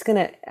well, it's going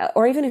to,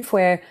 or even if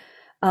we're,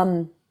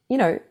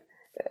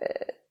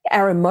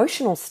 our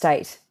emotional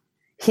state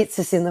hits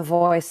us in the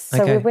voice.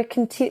 So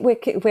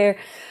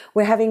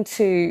we're having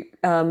to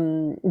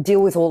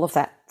deal with all of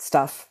that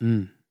stuff.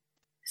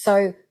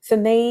 So for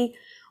me,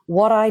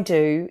 what I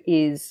do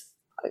is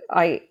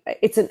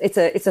it's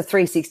a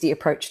 360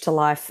 approach to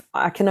life.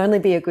 I can only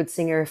be a good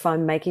singer if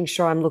I'm making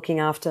sure I'm looking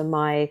after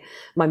my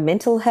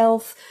mental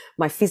health,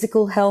 my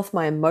physical health,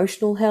 my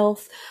emotional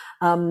health,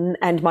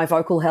 and my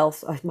vocal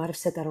health. I might have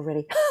said that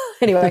already.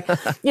 Anyway,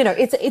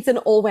 it's an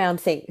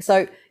all-round thing.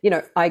 So,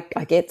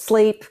 I get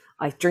sleep.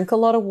 I drink a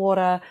lot of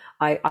water.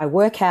 I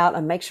work out. I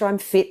make sure I'm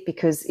fit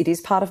because it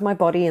is part of my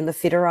body. And the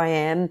fitter I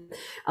am,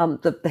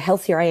 the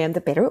healthier I am,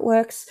 the better it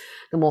works.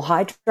 The more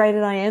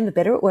hydrated I am, the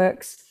better it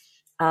works.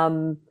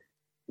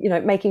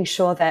 Making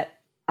sure that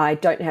I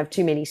don't have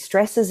too many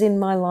stresses in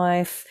my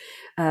life.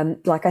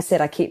 Like I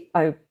said,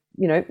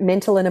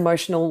 mental and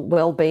emotional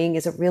well-being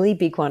is a really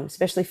big one,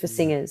 especially for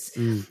singers.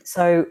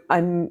 So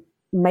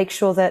make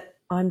sure that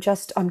I'm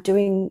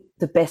doing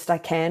the best I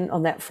can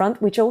on that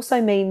front, which also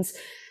means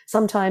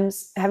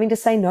sometimes having to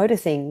say no to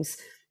things.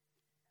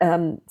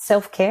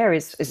 Self-care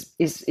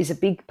is a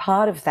big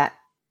part of that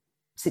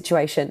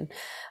situation.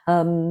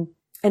 And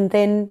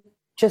then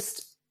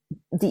just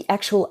the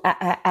actual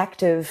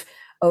act of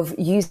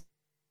using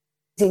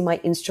my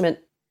instrument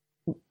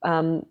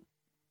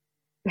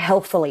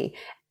healthfully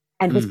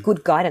and with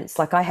good guidance.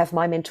 Like I have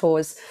my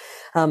mentors.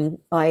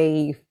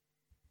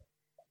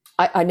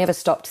 I never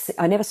stopped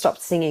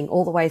singing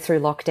all the way through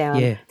lockdown.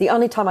 Yeah. The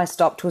only time I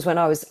stopped was when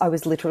I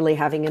was literally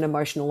having an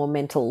emotional or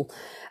mental,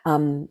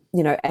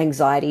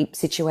 anxiety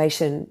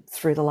situation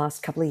through the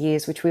last couple of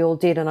years, which we all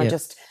did. And I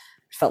just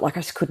felt like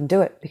I just couldn't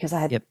do it because I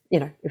had, it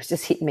was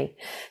just hitting me.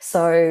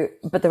 So,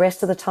 but the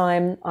rest of the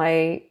time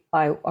I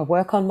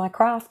work on my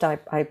craft. I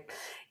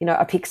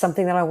pick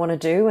something that I want to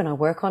do and I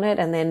work on it.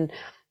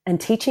 And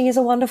teaching is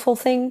a wonderful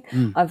thing.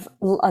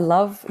 I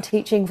love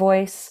teaching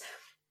voice,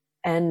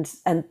 and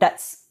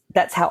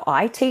that's how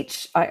I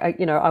teach.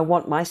 I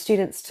want my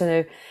students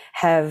to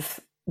have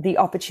the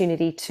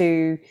opportunity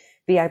to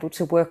be able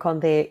to work on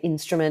their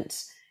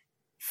instrument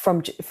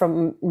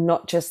from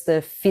not just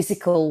the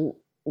physical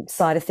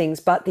side of things,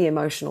 but the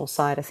emotional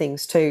side of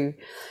things too.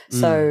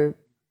 So,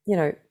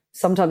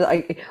 sometimes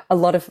a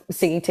lot of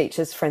singing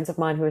teachers, friends of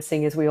mine who are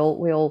singers, we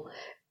all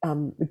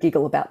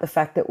giggle about the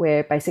fact that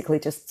we're basically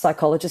just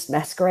psychologists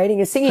masquerading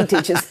as singing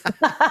teachers,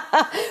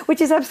 which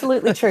is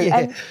absolutely true. Yeah.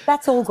 And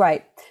that's all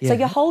great. Yeah. So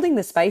you're holding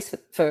the space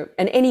for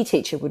and any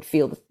teacher would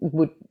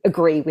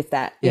agree with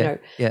that.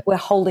 We're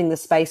holding the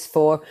space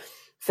for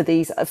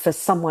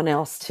someone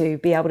else to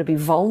be able to be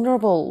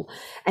vulnerable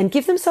and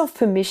give themselves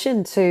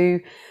permission to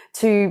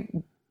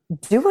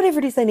do whatever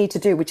it is they need to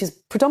do, which is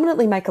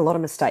predominantly make a lot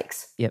of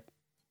mistakes. Yep.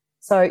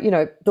 So,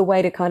 the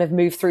way to kind of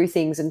move through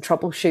things and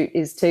troubleshoot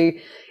is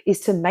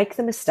to make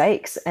the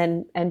mistakes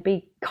and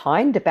be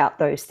kind about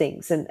those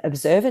things and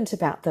observant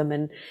about them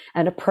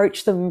and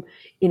approach them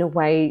in a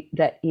way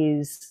that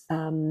is,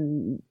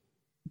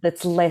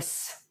 that's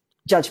less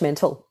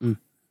judgmental.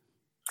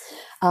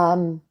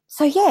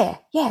 So yeah.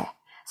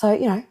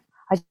 So,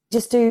 I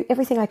just do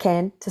everything I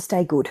can to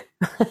stay good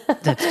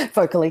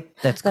vocally.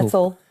 That's cool. That's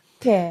all.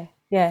 Yeah.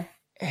 Yeah.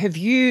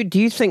 Do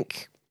you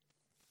think,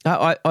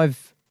 I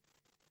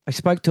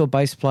spoke to a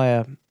bass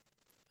player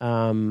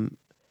months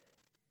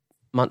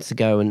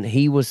ago, and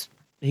he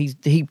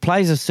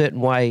plays a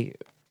certain way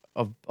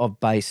of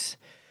bass,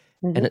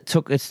 and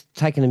it's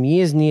taken him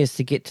years and years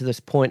to get to this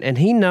point, and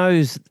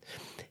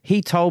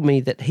he told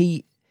me that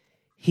he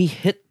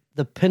hit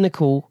the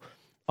pinnacle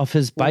of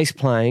his bass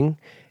playing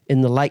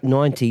in the late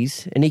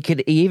 90s, and he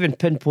even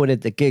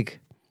pinpointed the gig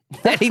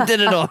that he did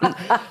it on.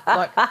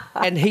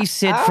 And he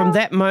said from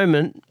that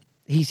moment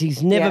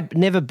he's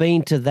never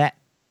been to that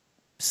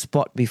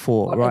spot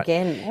before. Right?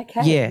 Again.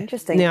 Okay. Yeah.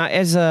 Interesting. Now,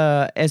 as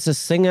a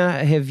singer,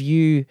 have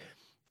you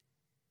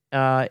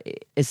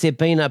has there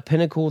been a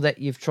pinnacle that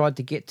you've tried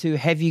to get to?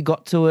 Have you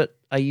got to it?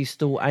 Are you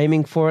still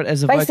aiming for it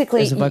as a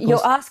vocalist?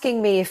 You're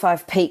asking me if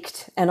I've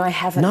peaked, and I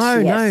haven't.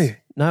 No.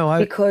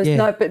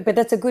 But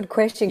that's a good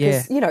question,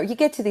 because you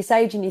get to this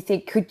age and you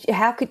think,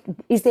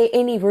 is there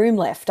any room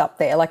left up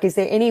there? Like, is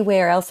there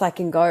anywhere else I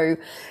can go,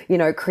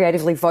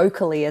 creatively,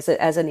 vocally as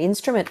an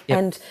instrument? Yep.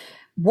 And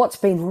what's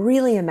been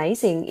really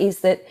amazing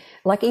is that,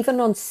 like, even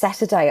on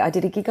Saturday, I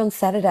did a gig on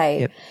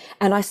Saturday,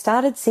 and I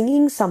started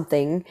singing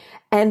something,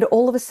 and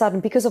all of a sudden,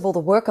 because of all the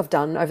work I've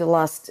done over the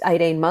last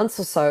 18 months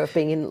or so of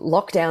being in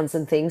lockdowns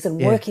and things and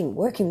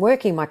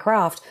working my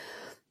craft,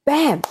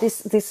 bam,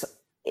 this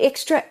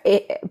extra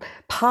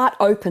part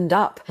opened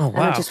up. Oh, wow.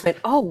 And I just went,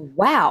 oh,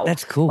 wow.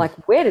 That's cool. Like,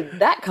 where did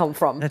that come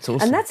from? That's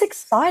awesome. And that's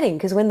exciting,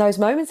 because when those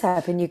moments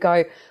happen, you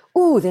go,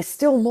 ooh, there's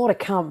still more to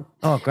come.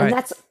 Oh, great. And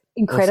that's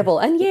incredible.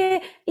 Awesome.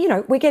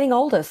 And we're getting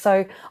older,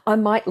 so I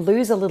might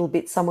lose a little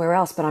bit somewhere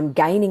else, but I'm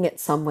gaining it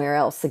somewhere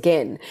else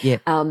again.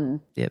 And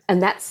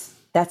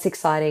that's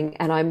exciting,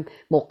 and I'm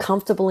more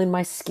comfortable in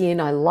my skin.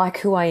 I like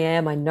who I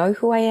am. I know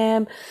who I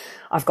am.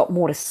 I've got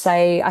more to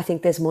say. I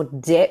think there's more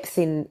depth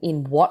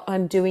in what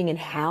I'm doing and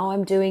how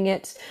I'm doing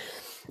it.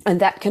 And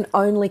that can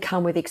only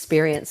come with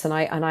experience. And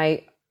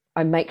I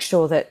make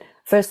sure that,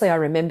 firstly, I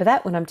remember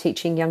that when I'm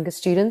teaching younger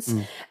students,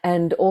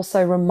 and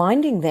also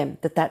reminding them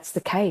that that's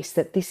the case,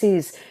 that this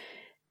is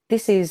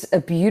a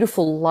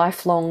beautiful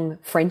lifelong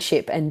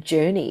friendship and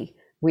journey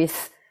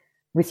with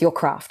your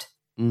craft.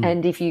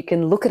 And if you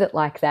can look at it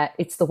like that,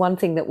 it's the one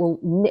thing that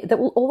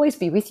will always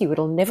be with you.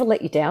 It'll never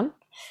let you down,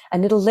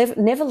 and it'll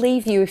never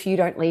leave you if you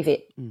don't leave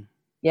it.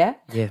 Yeah.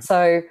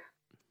 So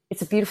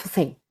it's a beautiful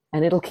thing,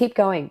 and it'll keep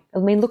going. I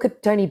mean, look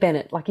at Tony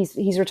Bennett. Like,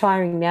 he's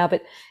retiring now,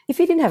 but if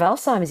he didn't have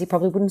Alzheimer's, he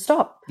probably wouldn't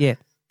stop. Yeah.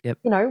 Yep.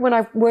 When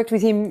I worked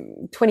with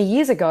him 20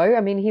 years ago,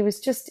 I mean, he was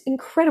just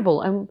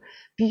incredible and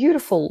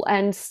beautiful,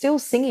 and still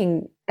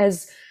singing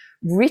as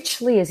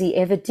richly as he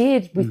ever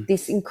did, with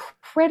this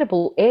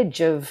incredible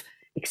edge of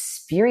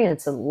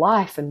experience and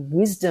life and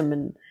wisdom,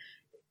 and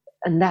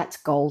that's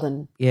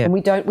golden. And we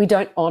don't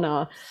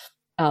honor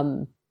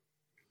that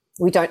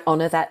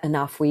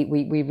enough.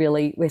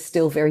 We're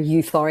still very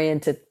youth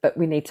oriented, but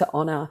we need to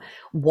honor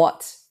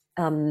what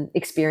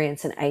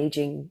experience and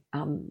aging,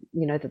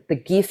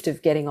 the gift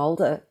of getting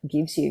older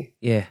gives you.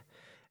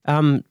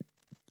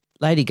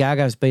 Lady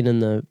Gaga's been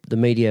in the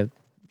media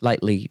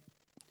lately,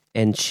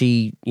 and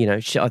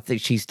I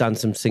think she's done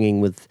some singing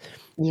with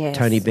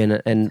Tony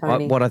Bennett, and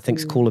what I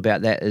think's cool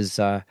about that is,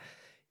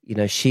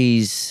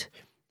 she's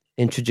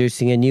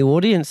introducing a new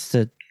audience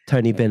to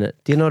Tony Bennett.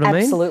 Do you know what I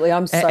mean? Absolutely,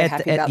 I'm so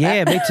happy about that.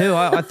 Yeah, me too.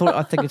 I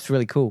think it's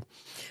really cool.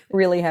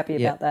 Really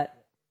happy about that.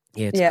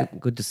 Yeah, it's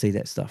good to see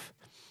that stuff.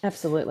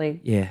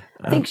 Absolutely. Yeah,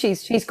 I think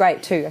she's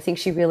great too. I think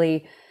she's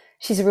a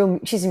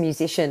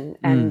musician,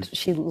 and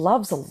she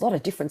loves a lot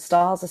of different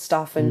styles of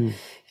stuff. And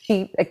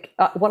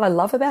what I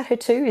love about her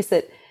too is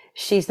that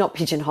she's not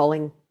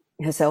pigeonholing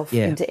herself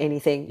into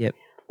anything. Yep.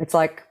 It's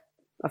like,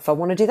 if I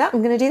want to do that,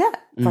 I'm going to do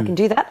that. If I can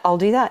do that, I'll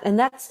do that. And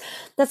that's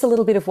a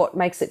little bit of what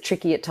makes it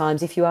tricky at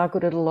times. If you are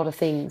good at a lot of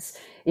things,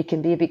 it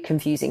can be a bit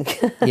confusing.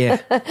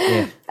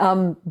 But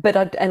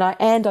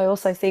I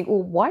also think,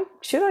 well, why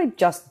should I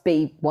just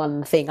be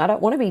one thing? I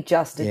don't want to be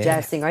just a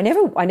jazz singer.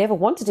 I never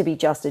wanted to be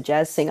just a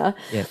jazz singer.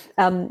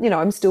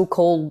 I'm still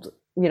called,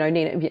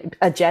 Nina,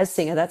 a jazz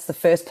singer. That's the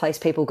first place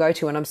people go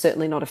to, and I'm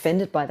certainly not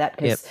offended by that,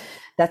 because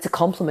that's a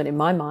compliment in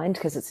my mind,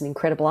 because it's an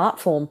incredible art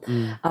form.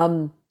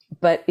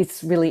 But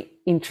it's really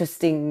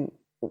interesting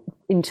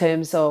in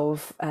terms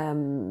of,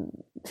 with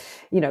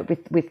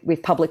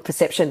public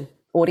perception,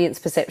 audience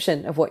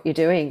perception of what you're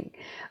doing.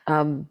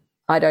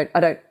 I don't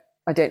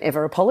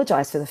ever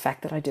apologize for the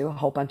fact that I do a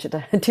whole bunch of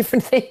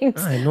different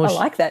things. No, I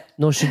like that.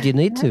 Nor should you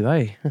need to,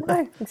 eh?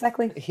 No,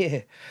 exactly.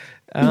 Yeah.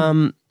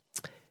 Have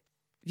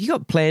you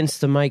got plans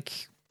to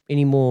make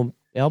any more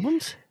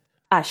albums?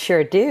 I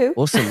sure do.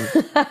 Awesome.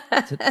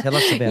 Tell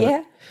us about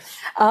it.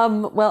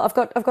 Well,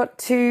 I've got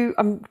two.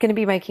 I'm going to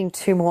be making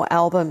two more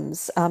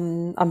albums.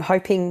 I'm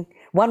hoping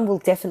one will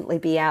definitely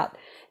be out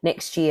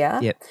next year.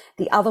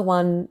 The other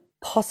one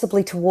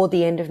possibly toward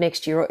the end of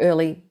next year or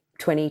early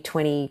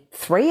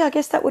 2023, I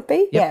guess that would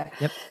be.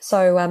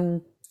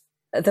 So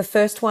the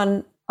first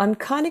one, I'm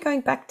kind of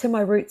going back to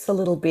my roots a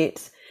little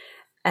bit,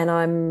 and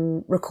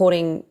I'm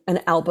recording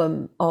an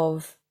album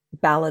of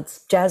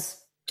ballads, jazz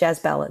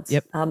ballads,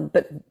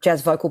 but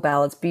jazz vocal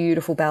ballads,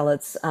 beautiful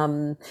ballads.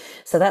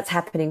 So that's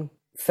happening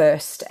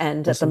first,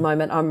 and at the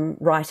moment I'm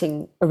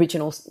writing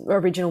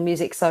original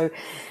music. So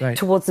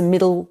towards the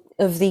middle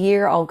of the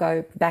year, I'll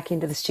go back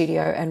into the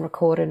studio and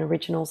record an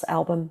originals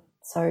album.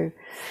 So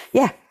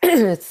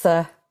it's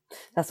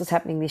that's what's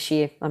happening this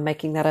year. I'm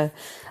making that a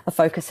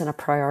focus and a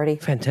priority.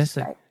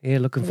 Fantastic. Yeah,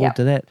 looking forward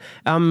to that.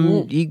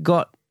 You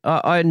got,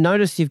 I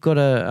noticed you've got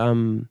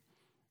a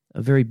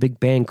very big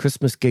band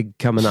Christmas gig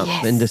coming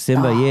up in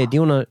December. Oh. Yeah. Do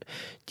you want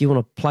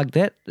to plug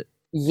that?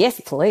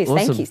 Yes, please.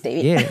 Awesome. Thank you,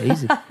 Stevie. Yeah,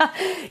 easy.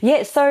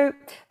 Yeah. So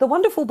the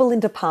wonderful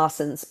Belinda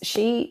Parsons,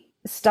 she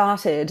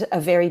started a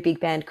very big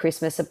band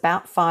Christmas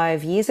about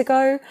 5 years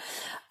ago.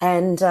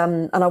 And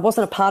I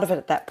wasn't a part of it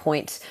at that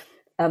point.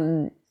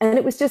 And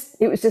it was just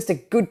a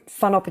good,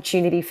 fun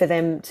opportunity for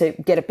them to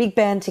get a big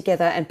band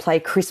together and play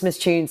Christmas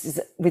tunes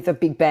with a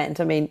big band.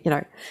 I mean,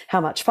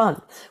 how much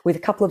fun, with a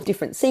couple of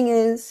different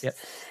singers. Yep.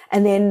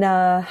 And then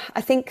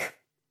I think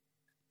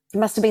it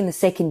must have been the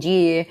second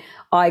year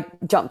I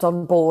jumped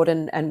on board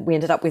and we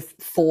ended up with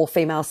 4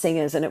 female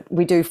singers, and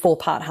we do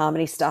 4-part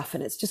harmony stuff,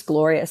 and it's just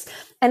glorious.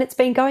 And it's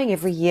been going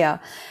every year.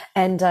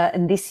 And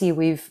this year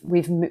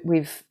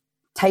we've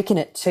taken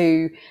it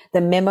to the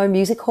Memo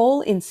Music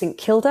Hall in St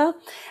Kilda,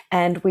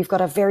 and we've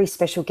got a very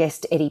special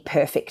guest, Eddie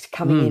Perfect,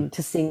 coming in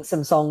to sing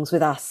some songs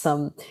with us.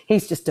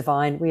 He's just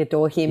divine. We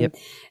adore him,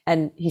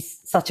 and he's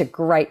such a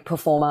great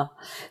performer.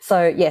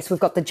 So yes,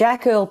 we've got the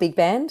Jack Earl Big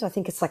Band. I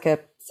think it's like a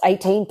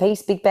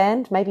 18-piece big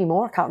band, maybe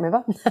more. I can't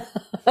remember.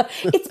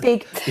 It's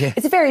big. Yeah.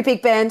 It's a very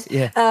big band.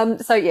 Yeah.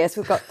 So yes,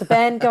 we've got the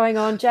band going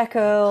on, Jack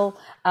Earl,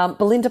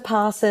 Belinda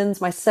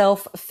Parsons,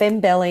 myself, Fem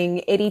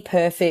Belling, Eddie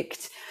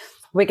Perfect.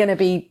 We're going to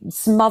be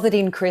smothered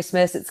in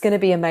Christmas. It's going to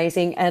be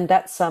amazing. And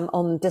that's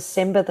on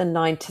December the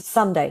 9th,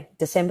 Sunday,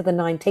 December the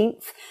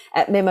 19th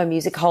at Memo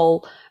Music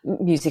Hall.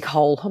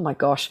 Oh, my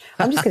gosh.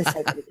 I'm just going to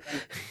say that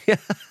again.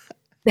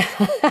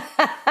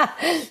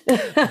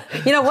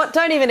 You know what?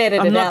 Don't even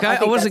edit it out.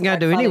 I wasn't going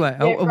to anyway.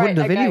 I wouldn't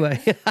have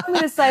anyway. I'm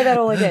going to say that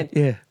all again.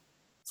 Yeah.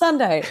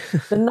 Sunday,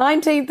 the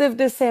 19th of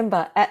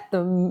December at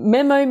the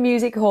Memo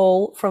Music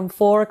Hall from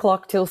 4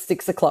 o'clock till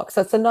 6 o'clock.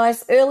 So it's a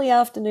nice early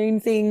afternoon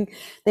thing.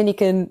 Then you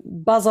can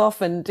buzz off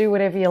and do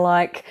whatever you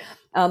like.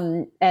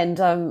 We'll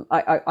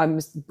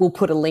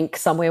put a link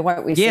somewhere,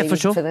 won't we? Yeah, for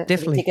sure. For the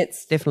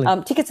tickets.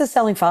 Definitely. Tickets are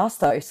selling fast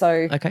though.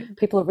 So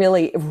people are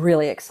really,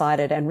 really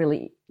excited and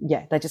really,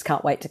 they just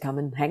can't wait to come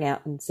and hang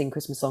out and sing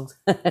Christmas songs.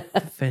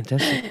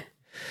 Fantastic.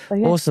 So,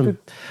 awesome.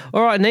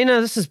 All right,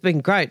 Nina, this has been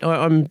great.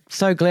 I'm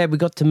so glad we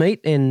got to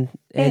meet and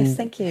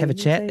thank you. Have a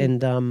chat,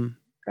 and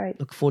great.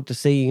 Look forward to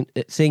seeing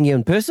you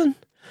in person.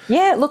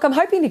 Yeah, look, I'm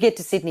hoping to get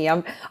to Sydney.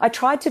 I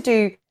tried to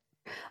do.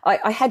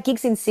 I had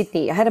gigs in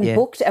Sydney. I had them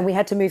booked, and we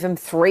had to move them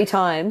 3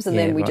 times, and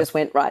then we just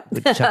went right.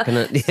 We're chucking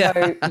it.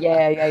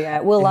 Yeah.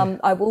 So Well,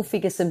 I will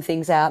figure some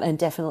things out and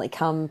definitely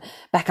come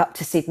back up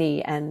to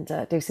Sydney and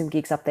do some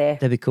gigs up there.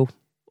 That'd be cool.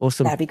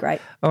 Awesome. That'd be great.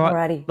 All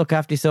right. Alrighty. Look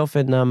after yourself,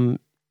 and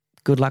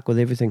good luck with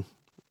everything.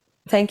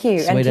 Thank you.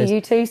 Sweet and to you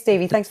too,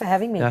 Stevie. Thanks for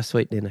having me.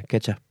 Sweet, Nina.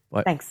 Catch ya.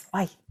 Bye. Thanks.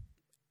 Bye.